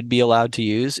children should be allowed to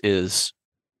use is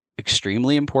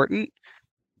extremely important,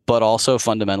 but also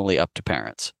fundamentally up to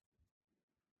parents.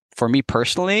 For me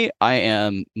personally, I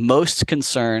am most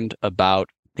concerned about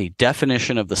the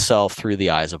definition of the self through the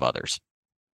eyes of others.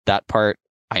 That part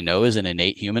I know is an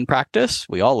innate human practice.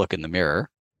 We all look in the mirror.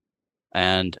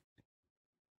 And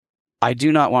I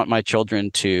do not want my children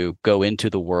to go into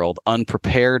the world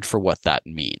unprepared for what that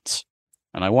means.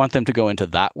 And I want them to go into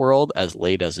that world as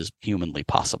late as is humanly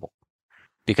possible.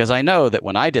 Because I know that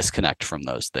when I disconnect from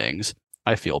those things,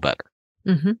 I feel better.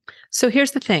 So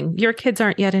here's the thing. Your kids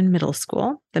aren't yet in middle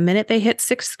school. The minute they hit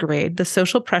 6th grade, the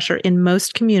social pressure in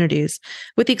most communities,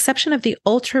 with the exception of the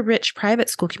ultra-rich private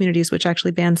school communities, which actually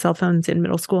ban cell phones in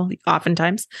middle school,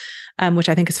 oftentimes, which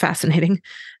I think is fascinating.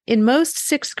 In most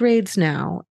 6th grades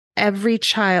now, every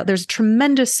child, there's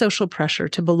tremendous social pressure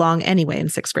to belong anyway in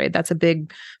 6th grade. That's a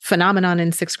big phenomenon in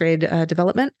 6th grade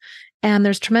development. And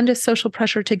there's tremendous social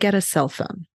pressure to get a cell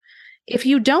phone. If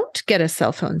you don't get a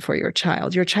cell phone for your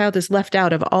child is left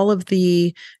out of all of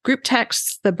the group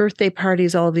texts, the birthday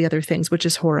parties, all of the other things, which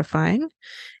is horrifying.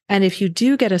 And if you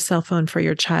do get a cell phone for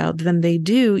your child, then they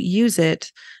do use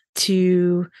it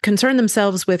to concern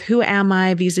themselves with who am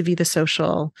I vis-a-vis the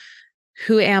social,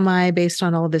 who am I based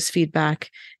on all of this feedback.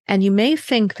 And you may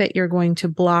think that you're going to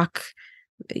block.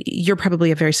 You're probably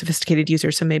a very sophisticated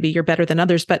user, so maybe you're better than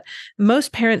others, but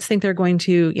most parents think they're going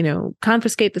to,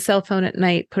 confiscate the cell phone at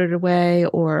night, put it away,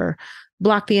 or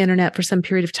block the internet for some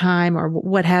period of time, or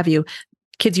what have you.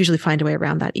 Kids usually find a way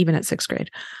around that, even at 6th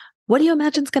grade. What do you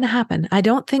imagine is going to happen? I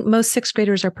don't think most 6th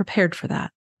graders are prepared for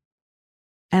that.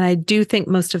 And I do think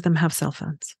most of them have cell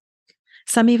phones.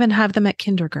 Some even have them at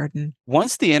kindergarten.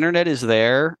 Once the internet is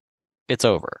there, it's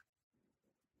over.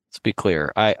 Let's be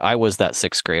clear. I was that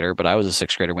 6th grader, but I was a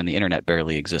 6th grader when the internet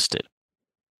barely existed.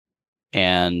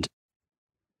 And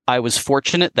I was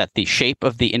fortunate that the shape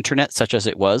of the internet, such as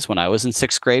it was when I was in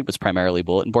 6th grade, was primarily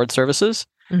bulletin board services.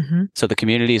 So the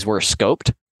communities were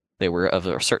scoped. They were of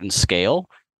a certain scale.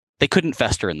 They couldn't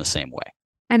fester in the same way.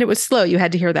 And it was slow. You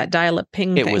had to hear that dial-up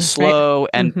ping thing. It was slow, right?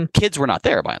 And kids were not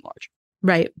there by and large.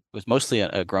 Right. It was mostly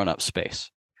a grown-up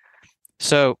space.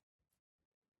 So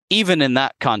even in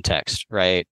that context,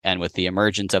 right, and with the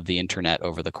emergence of the internet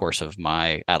over the course of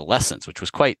my adolescence, which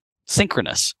was quite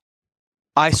synchronous,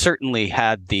 I certainly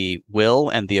had the will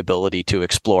and the ability to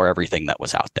explore everything that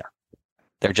was out there.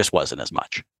 There just wasn't as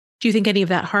much. Do you think any of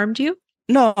that harmed you?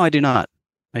 No, I do not.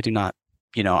 I do not.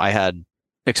 I had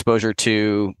exposure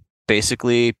to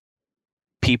basically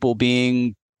people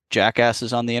being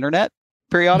jackasses on the internet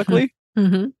periodically.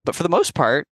 Mm-hmm. But for the most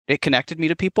part, it connected me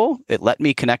to people. It let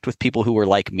me connect with people who were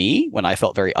like me when I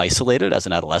felt very isolated as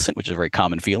an adolescent, which is a very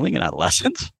common feeling in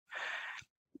adolescence.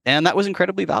 And that was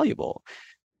incredibly valuable.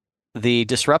 The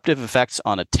disruptive effects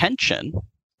on attention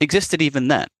existed even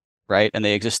then, right? And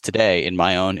they exist today in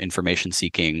my own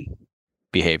information-seeking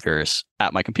behaviors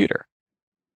at my computer.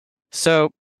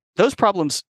 So those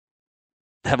problems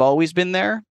have always been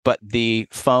there, but the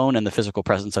phone and the physical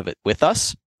presence of it with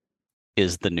us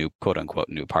is the new, quote unquote,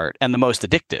 new part and the most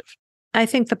addictive. I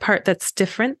think the part that's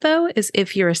different, though, is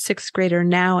if you're a sixth grader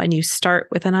now and you start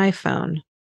with an iPhone,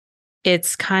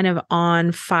 it's kind of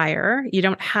on fire. You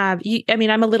don't have,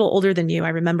 I'm a little older than you. I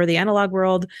remember the analog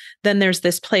world. Then there's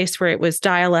this place where it was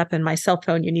dial up and my cell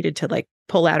phone, you needed to like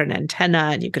pull out an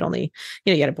antenna and you could only,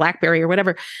 you had a BlackBerry or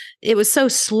whatever. It was so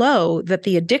slow that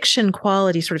the addiction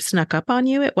quality sort of snuck up on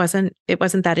you. It wasn't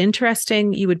that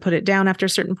interesting. You would put it down after a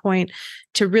certain point.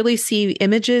 To really see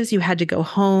images, you had to go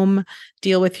home,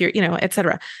 deal with your, et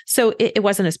cetera. So it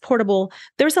wasn't as portable.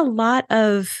 There's a lot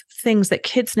of things that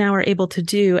kids now are able to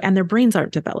do and their brains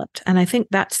aren't developed. And I think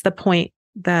that's the point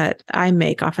that I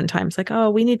make oftentimes, like, oh,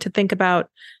 we need to think about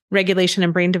regulation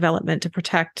and brain development to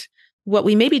protect what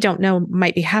we maybe don't know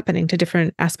might be happening to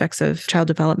different aspects of child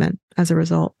development as a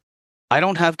result. I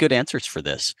don't have good answers for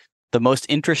this. The most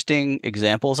interesting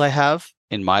examples I have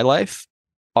in my life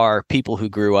are people who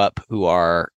grew up who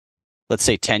are, let's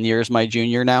say, 10 years my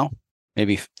junior now,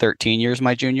 maybe 13 years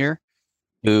my junior,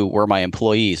 who were my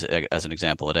employees, as an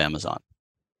example, at Amazon,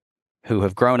 who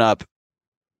have grown up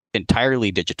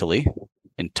entirely digitally,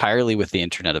 entirely with the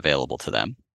internet available to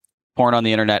them. Porn on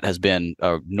the internet has been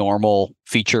a normal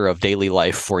feature of daily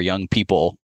life for young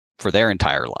people for their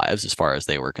entire lives, as far as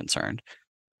they were concerned.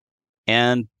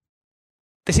 And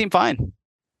they seem fine.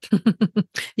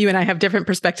 You and I have different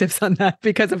perspectives on that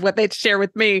because of what they share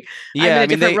with me. Yeah, I'm in a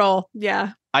different role.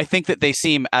 Yeah. I think that they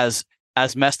seem as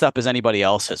messed up as anybody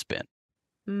else has been.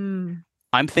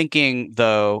 I'm thinking,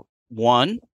 though,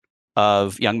 one,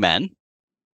 of young men,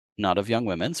 not of young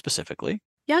women specifically.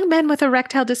 Young men with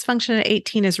erectile dysfunction at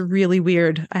 18 is really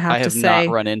weird, I have to say. I have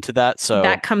not run into that. So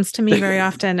that comes to me very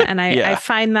often. And I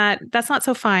find that's not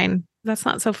so fine. That's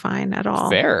not so fine at all.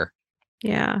 Fair.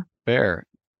 Yeah. Fair.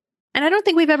 And I don't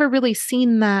think we've ever really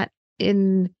seen that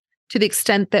to the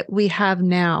extent that we have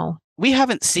now. We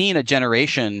haven't seen a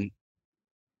generation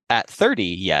at 30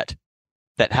 yet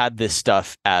that had this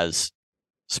stuff as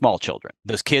small children.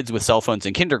 Those kids with cell phones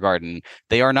in kindergarten,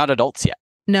 they are not adults yet.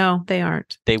 No, they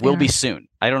aren't. They will be soon.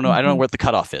 I don't know. Mm-hmm. I don't know what the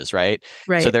cutoff is, right?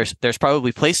 Right. So there's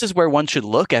probably places where one should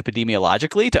look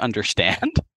epidemiologically to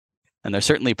understand. And there's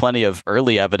certainly plenty of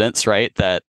early evidence, right,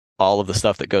 that all of the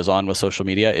stuff that goes on with social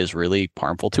media is really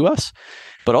harmful to us.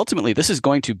 But ultimately, this is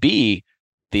going to be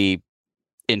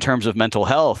in terms of mental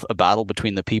health, a battle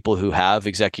between the people who have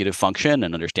executive function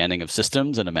and understanding of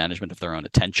systems and a management of their own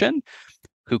attention,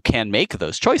 who can make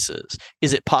those choices.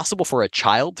 Is it possible for a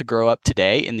child to grow up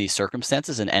today in these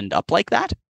circumstances and end up like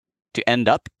that? To end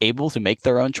up able to make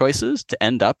their own choices, to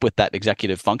end up with that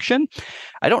executive function?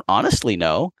 I don't honestly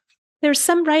know. There's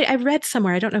some I read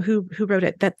somewhere, I don't know who wrote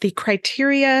it, that the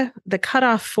criteria, the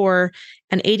cutoff for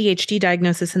an ADHD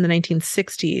diagnosis in the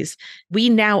 1960s, we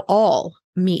now all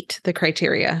meet the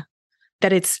criteria,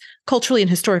 that it's culturally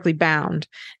and historically bound,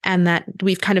 and that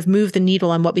we've kind of moved the needle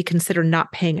on what we consider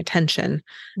not paying attention.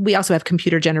 We also have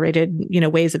computer generated,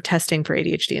 ways of testing for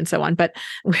ADHD and so on, but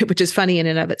which is funny in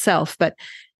and of itself. But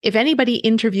if anybody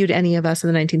interviewed any of us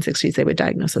in the 1960s, they would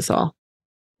diagnose us all,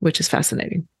 which is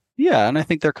fascinating. Yeah, and I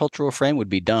think their cultural frame would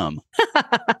be dumb.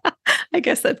 I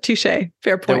guess that's touche.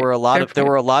 Fair point. There were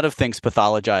a lot of things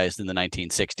pathologized in the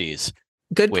 1960s.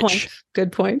 Good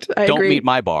point. I don't agree. Meet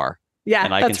my bar. Yeah,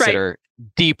 and I that's consider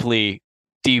deeply,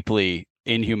 deeply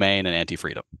inhumane and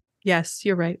anti-freedom. Yes,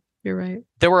 you're right. You're right.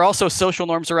 There were also social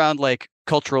norms around like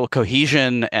cultural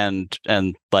cohesion and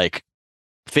like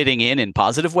fitting in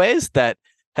positive ways that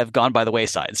have gone by the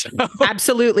wayside. So.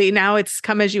 Absolutely. Now it's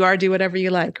come as you are, do whatever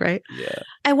you like, right? Yeah.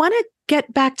 I want to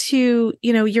get back to,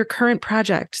 your current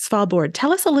project, Svalbard.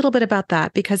 Tell us a little bit about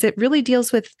that, because it really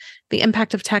deals with the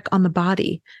impact of tech on the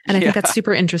body. And I think that's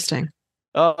super interesting.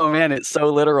 Oh man, it's so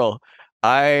literal.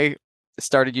 I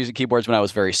started using keyboards when I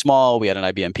was very small. We had an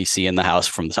IBM PC in the house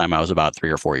from the time I was about 3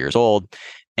 or 4 years old,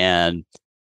 and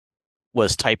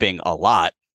was typing a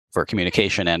lot for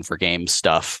communication and for game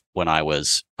stuff when I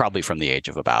was probably from the age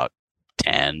of about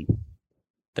 10,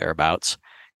 thereabouts,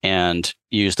 and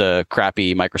used a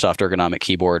crappy Microsoft ergonomic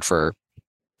keyboard for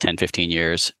 10, 15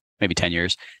 years, maybe 10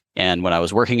 years. And when I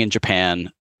was working in Japan,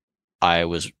 I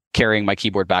was carrying my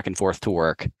keyboard back and forth to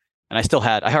work, and I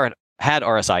had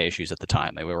RSI issues at the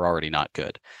time. They were already not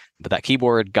good. But that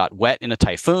keyboard got wet in a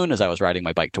typhoon as I was riding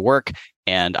my bike to work,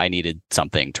 and I needed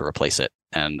something to replace it.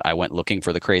 And I went looking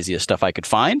for the craziest stuff I could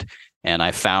find. And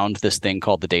I found this thing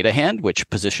called the data hand, which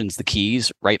positions the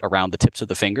keys right around the tips of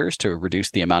the fingers to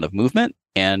reduce the amount of movement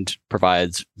and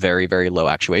provides very, very low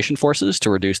actuation forces to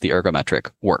reduce the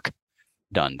ergometric work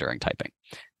done during typing.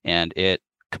 And it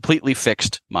completely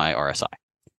fixed my RSI.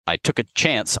 I took a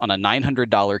chance on a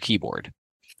 $900 keyboard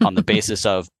on the basis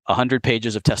of 100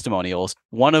 pages of testimonials,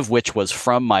 one of which was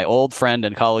from my old friend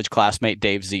and college classmate,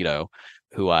 Dave Zito,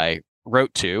 who I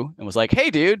wrote to and was like, hey,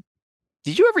 dude,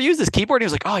 did you ever use this keyboard? And he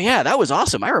was like, oh, yeah, that was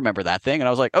awesome. I remember that thing. And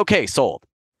I was like, okay, sold.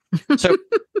 So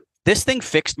this thing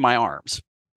fixed my arms.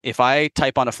 If I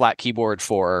type on a flat keyboard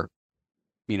for,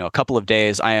 a couple of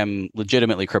days, I am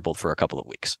legitimately crippled for a couple of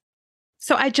weeks.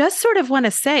 So I just sort of want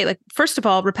to say, like, first of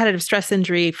all, repetitive stress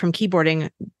injury from keyboarding.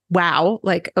 Wow.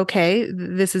 Like, okay,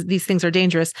 these things are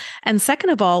dangerous. And second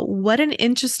of all, what an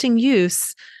interesting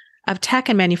use of tech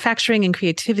and manufacturing and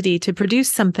creativity to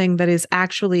produce something that is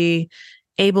actually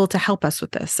able to help us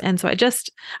with this. And so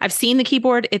I've seen the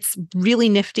keyboard. It's really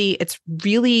nifty. It's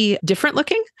really different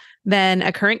looking than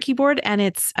a current keyboard. And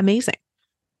it's amazing.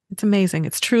 It's amazing.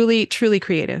 It's truly, truly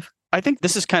creative. I think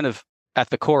this is kind of at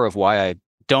the core of why I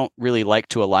don't really like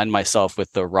to align myself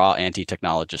with the raw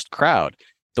anti-technologist crowd.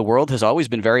 The world has always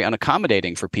been very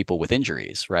unaccommodating for people with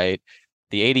injuries, right?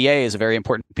 The ADA is a very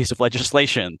important piece of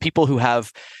legislation. People who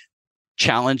have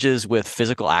challenges with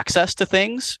physical access to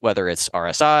things, whether it's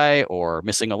RSI or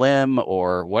missing a limb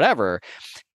or whatever,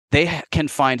 they can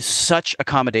find such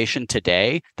accommodation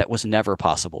today that was never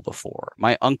possible before.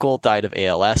 My uncle died of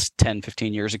ALS 10,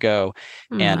 15 years ago,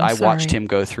 and I watched him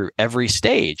go through every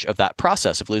stage of that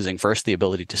process of losing first the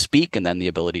ability to speak and then the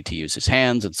ability to use his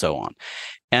hands and so on.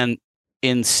 And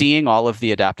in seeing all of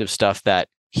the adaptive stuff that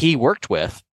he worked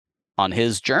with on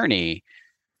his journey,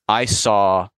 I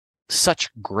saw such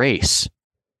grace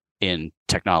in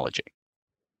technology.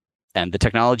 And the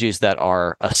technologies that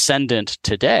are ascendant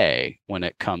today when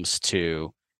it comes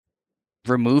to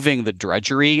removing the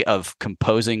drudgery of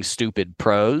composing stupid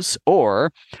prose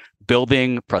or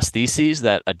building prostheses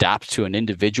that adapt to an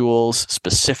individual's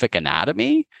specific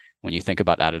anatomy, when you think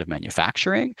about additive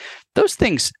manufacturing, those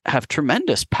things have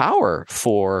tremendous power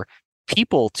for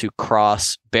people to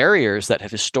cross barriers that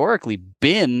have historically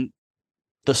been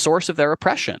the source of their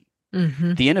oppression.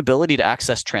 Mm-hmm. The inability to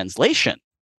access translation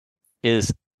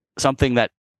is something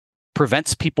that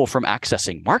prevents people from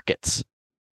accessing markets.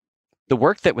 The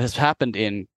work that has happened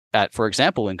for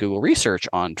example, in Google research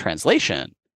on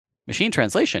translation, machine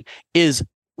translation, is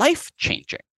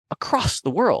life-changing across the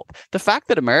world. The fact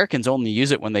that Americans only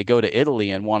use it when they go to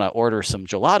Italy and want to order some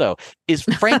gelato is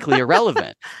frankly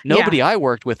irrelevant. Nobody I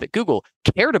worked with at Google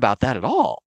cared about that at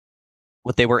all.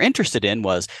 What they were interested in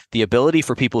was the ability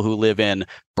for people who live in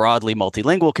broadly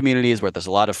multilingual communities where there's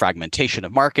a lot of fragmentation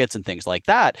of markets and things like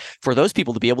that, for those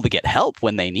people to be able to get help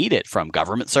when they need it from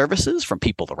government services, from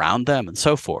people around them, and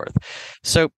so forth.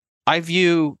 So I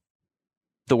view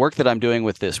the work that I'm doing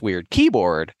with this weird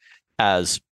keyboard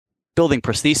as building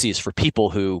prostheses for people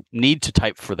who need to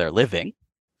type for their living.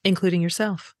 Including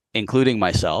yourself. Including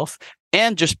myself.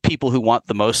 And just people who want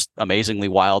the most amazingly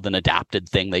wild and adapted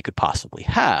thing they could possibly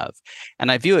have.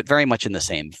 And I view it very much in the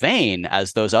same vein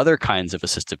as those other kinds of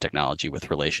assistive technology with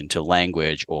relation to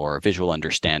language or visual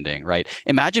understanding, right?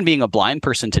 Imagine being a blind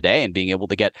person today and being able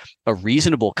to get a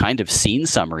reasonable kind of scene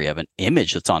summary of an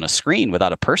image that's on a screen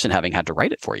without a person having had to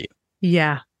write it for you.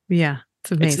 Yeah.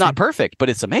 It's amazing. It's not perfect, but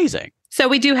it's amazing. So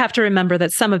we do have to remember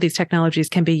that some of these technologies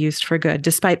can be used for good,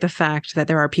 despite the fact that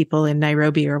there are people in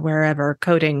Nairobi or wherever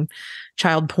coding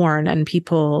child porn and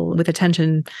people with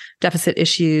attention deficit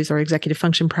issues or executive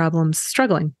function problems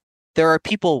struggling. There are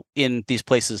people in these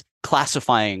places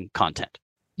classifying content.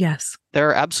 Yes. There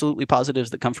are absolutely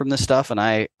positives that come from this stuff. And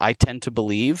I want to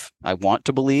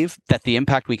believe that the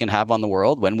impact we can have on the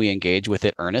world when we engage with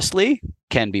it earnestly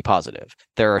can be positive.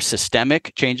 There are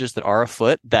systemic changes that are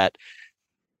afoot that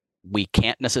we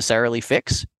can't necessarily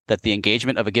fix, that the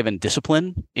engagement of a given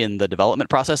discipline in the development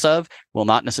process of will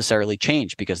not necessarily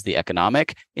change because the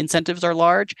economic incentives are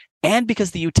large and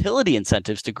because the utility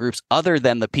incentives to groups other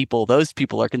than the people those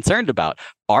people are concerned about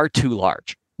are too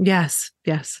large. Yes.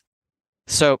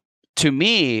 So to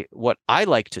me, what I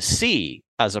like to see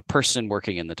as a person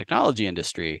working in the technology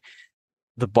industry,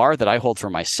 the bar that I hold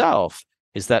for myself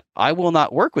is that I will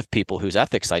not work with people whose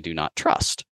ethics I do not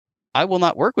trust. I will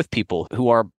not work with people who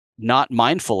are not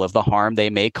mindful of the harm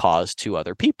they may cause to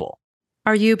other people.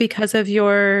 Are you, because of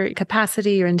your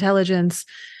capacity, your intelligence,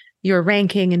 your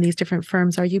ranking in these different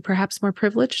firms, are you perhaps more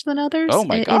privileged than others? Oh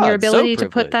my God, in your ability so to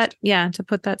put that, privileged. to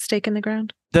put that stake in the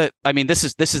ground? This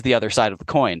is the other side of the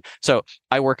coin. So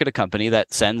I work at a company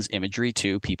that sends imagery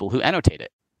to people who annotate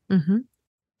it. Mm-hmm.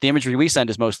 The imagery we send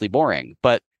is mostly boring,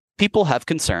 but people have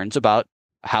concerns about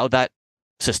how that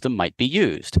system might be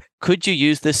used. Could you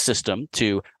use this system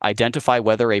to identify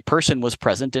whether a person was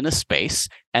present in a space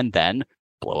and then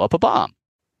blow up a bomb?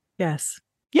 Yes.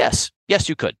 Yes,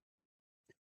 you could.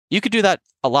 You could do that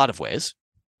a lot of ways.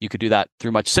 You could do that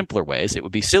through much simpler ways. It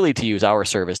would be silly to use our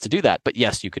service to do that, but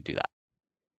yes, you could do that.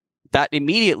 That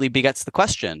immediately begets the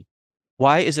question,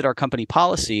 why is it our company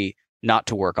policy not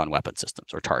to work on weapon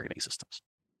systems or targeting systems?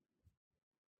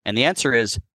 And the answer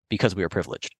is because we are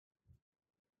privileged.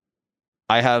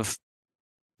 I have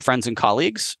friends and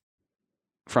colleagues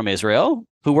from Israel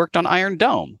who worked on Iron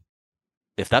Dome.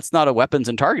 If that's not a weapons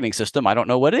and targeting system, I don't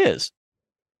know what is.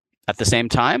 At the same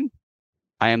time,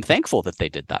 I am thankful that they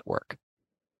did that work.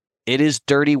 It is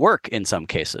dirty work in some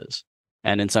cases,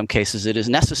 and in some cases it is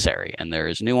necessary, and there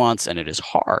is nuance, and it is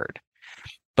hard.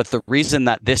 But the reason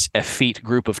that this effete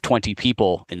group of 20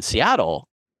 people in Seattle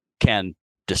can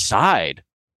decide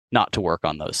not to work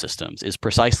on those systems is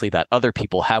precisely that other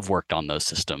people have worked on those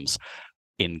systems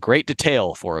in great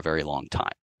detail for a very long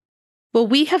time. Well,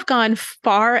 we have gone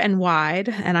far and wide,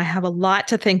 and I have a lot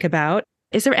to think about.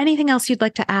 Is there anything else you'd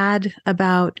like to add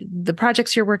about the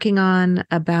projects you're working on,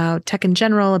 about tech in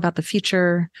general, about the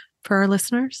future for our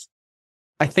listeners?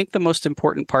 I think the most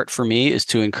important part for me is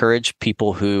to encourage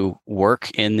people who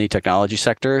work in the technology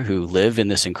sector, who live in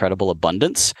this incredible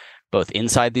abundance, both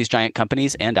inside these giant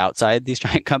companies and outside these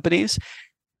giant companies,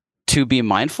 to be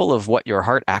mindful of what your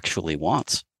heart actually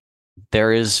wants.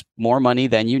 There is more money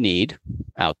than you need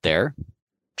out there.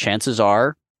 Chances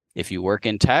are, if you work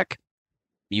in tech,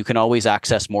 you can always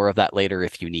access more of that later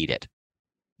if you need it.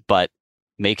 But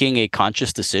making a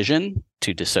conscious decision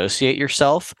to dissociate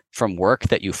yourself from work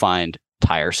that you find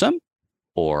tiresome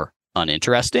or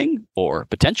uninteresting or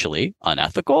potentially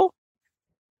unethical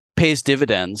pays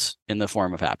dividends in the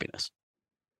form of happiness.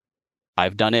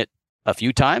 I've done it a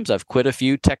few times. I've quit a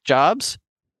few tech jobs,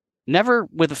 never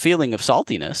with a feeling of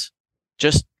saltiness,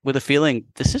 just with a feeling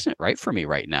this isn't right for me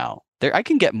right now. I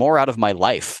can get more out of my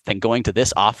life than going to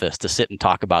this office to sit and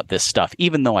talk about this stuff,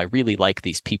 even though I really like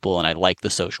these people and I like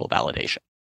the social validation.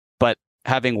 But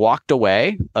having walked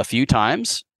away a few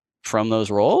times from those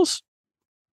roles,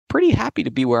 pretty happy to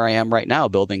be where I am right now,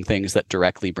 building things that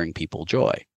directly bring people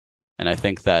joy. And I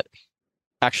think that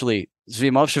actually Zvi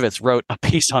Moshovitz wrote a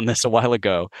piece on this a while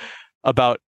ago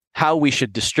about how we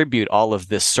should distribute all of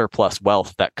this surplus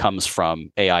wealth that comes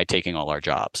from AI taking all our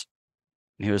jobs.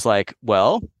 And he was like,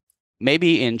 well,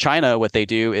 maybe in China, what they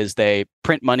do is they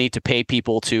print money to pay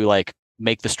people to like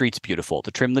make the streets beautiful, to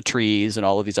trim the trees and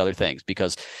all of these other things,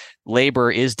 because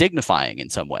labor is dignifying in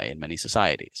some way in many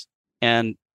societies.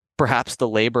 And perhaps the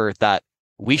labor that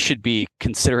we should be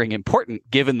considering important,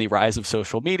 given the rise of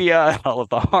social media and all of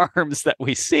the harms that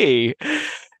we see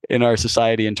in our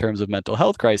society in terms of mental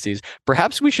health crises,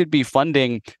 perhaps we should be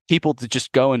funding people to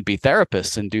just go and be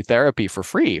therapists and do therapy for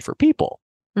free for people.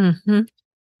 Mm-hmm.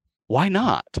 Why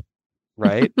not?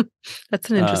 Right?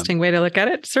 That's an interesting way to look at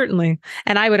it, certainly.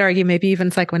 And I would argue maybe even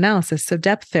psychoanalysis, so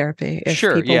depth therapy, if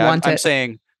sure, people yeah, want I'm it.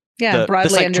 saying broadly the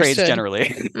psych understood. trades generally.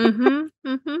 Mm-hmm,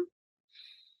 mm-hmm.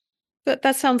 But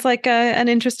that sounds like an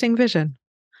interesting vision.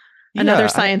 Another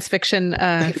science fiction,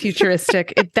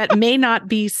 futuristic, that may not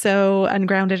be so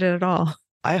ungrounded at all.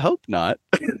 I hope not.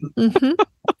 Mm-hmm.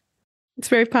 It's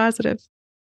very positive.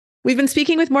 We've been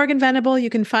speaking with Morgan Venable.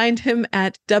 You can find him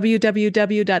at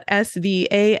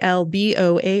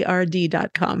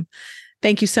www.svalboard.com.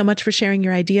 Thank you so much for sharing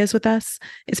your ideas with us.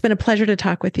 It's been a pleasure to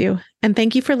talk with you. And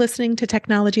thank you for listening to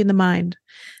Technology in the Mind.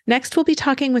 Next, we'll be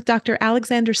talking with Dr.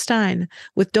 Alexander Stein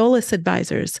with Dolus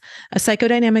Advisors, a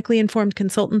psychodynamically informed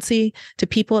consultancy to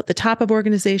people at the top of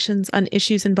organizations on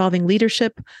issues involving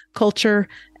leadership, culture,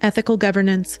 ethical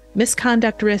governance,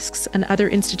 misconduct risks, and other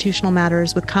institutional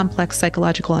matters with complex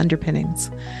psychological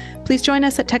underpinnings. Please join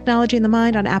us at Technology in the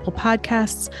Mind on Apple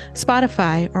Podcasts,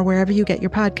 Spotify, or wherever you get your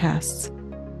podcasts.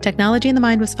 Technology in the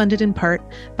Mind was funded in part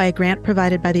by a grant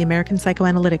provided by the American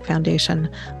Psychoanalytic Foundation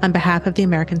on behalf of the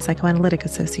American Psychoanalytic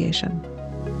Association.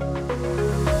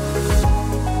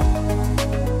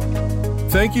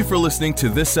 Thank you for listening to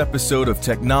this episode of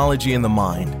Technology in the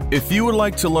Mind. If you would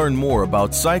like to learn more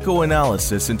about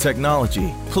psychoanalysis and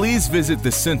technology, please visit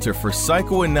the Center for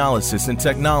Psychoanalysis and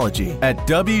Technology at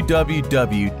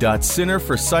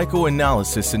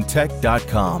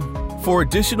www.centerforpsychoanalysisandtech.com. For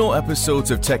additional episodes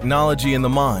of Technology in the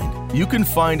Mind, you can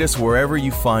find us wherever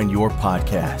you find your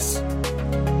podcasts.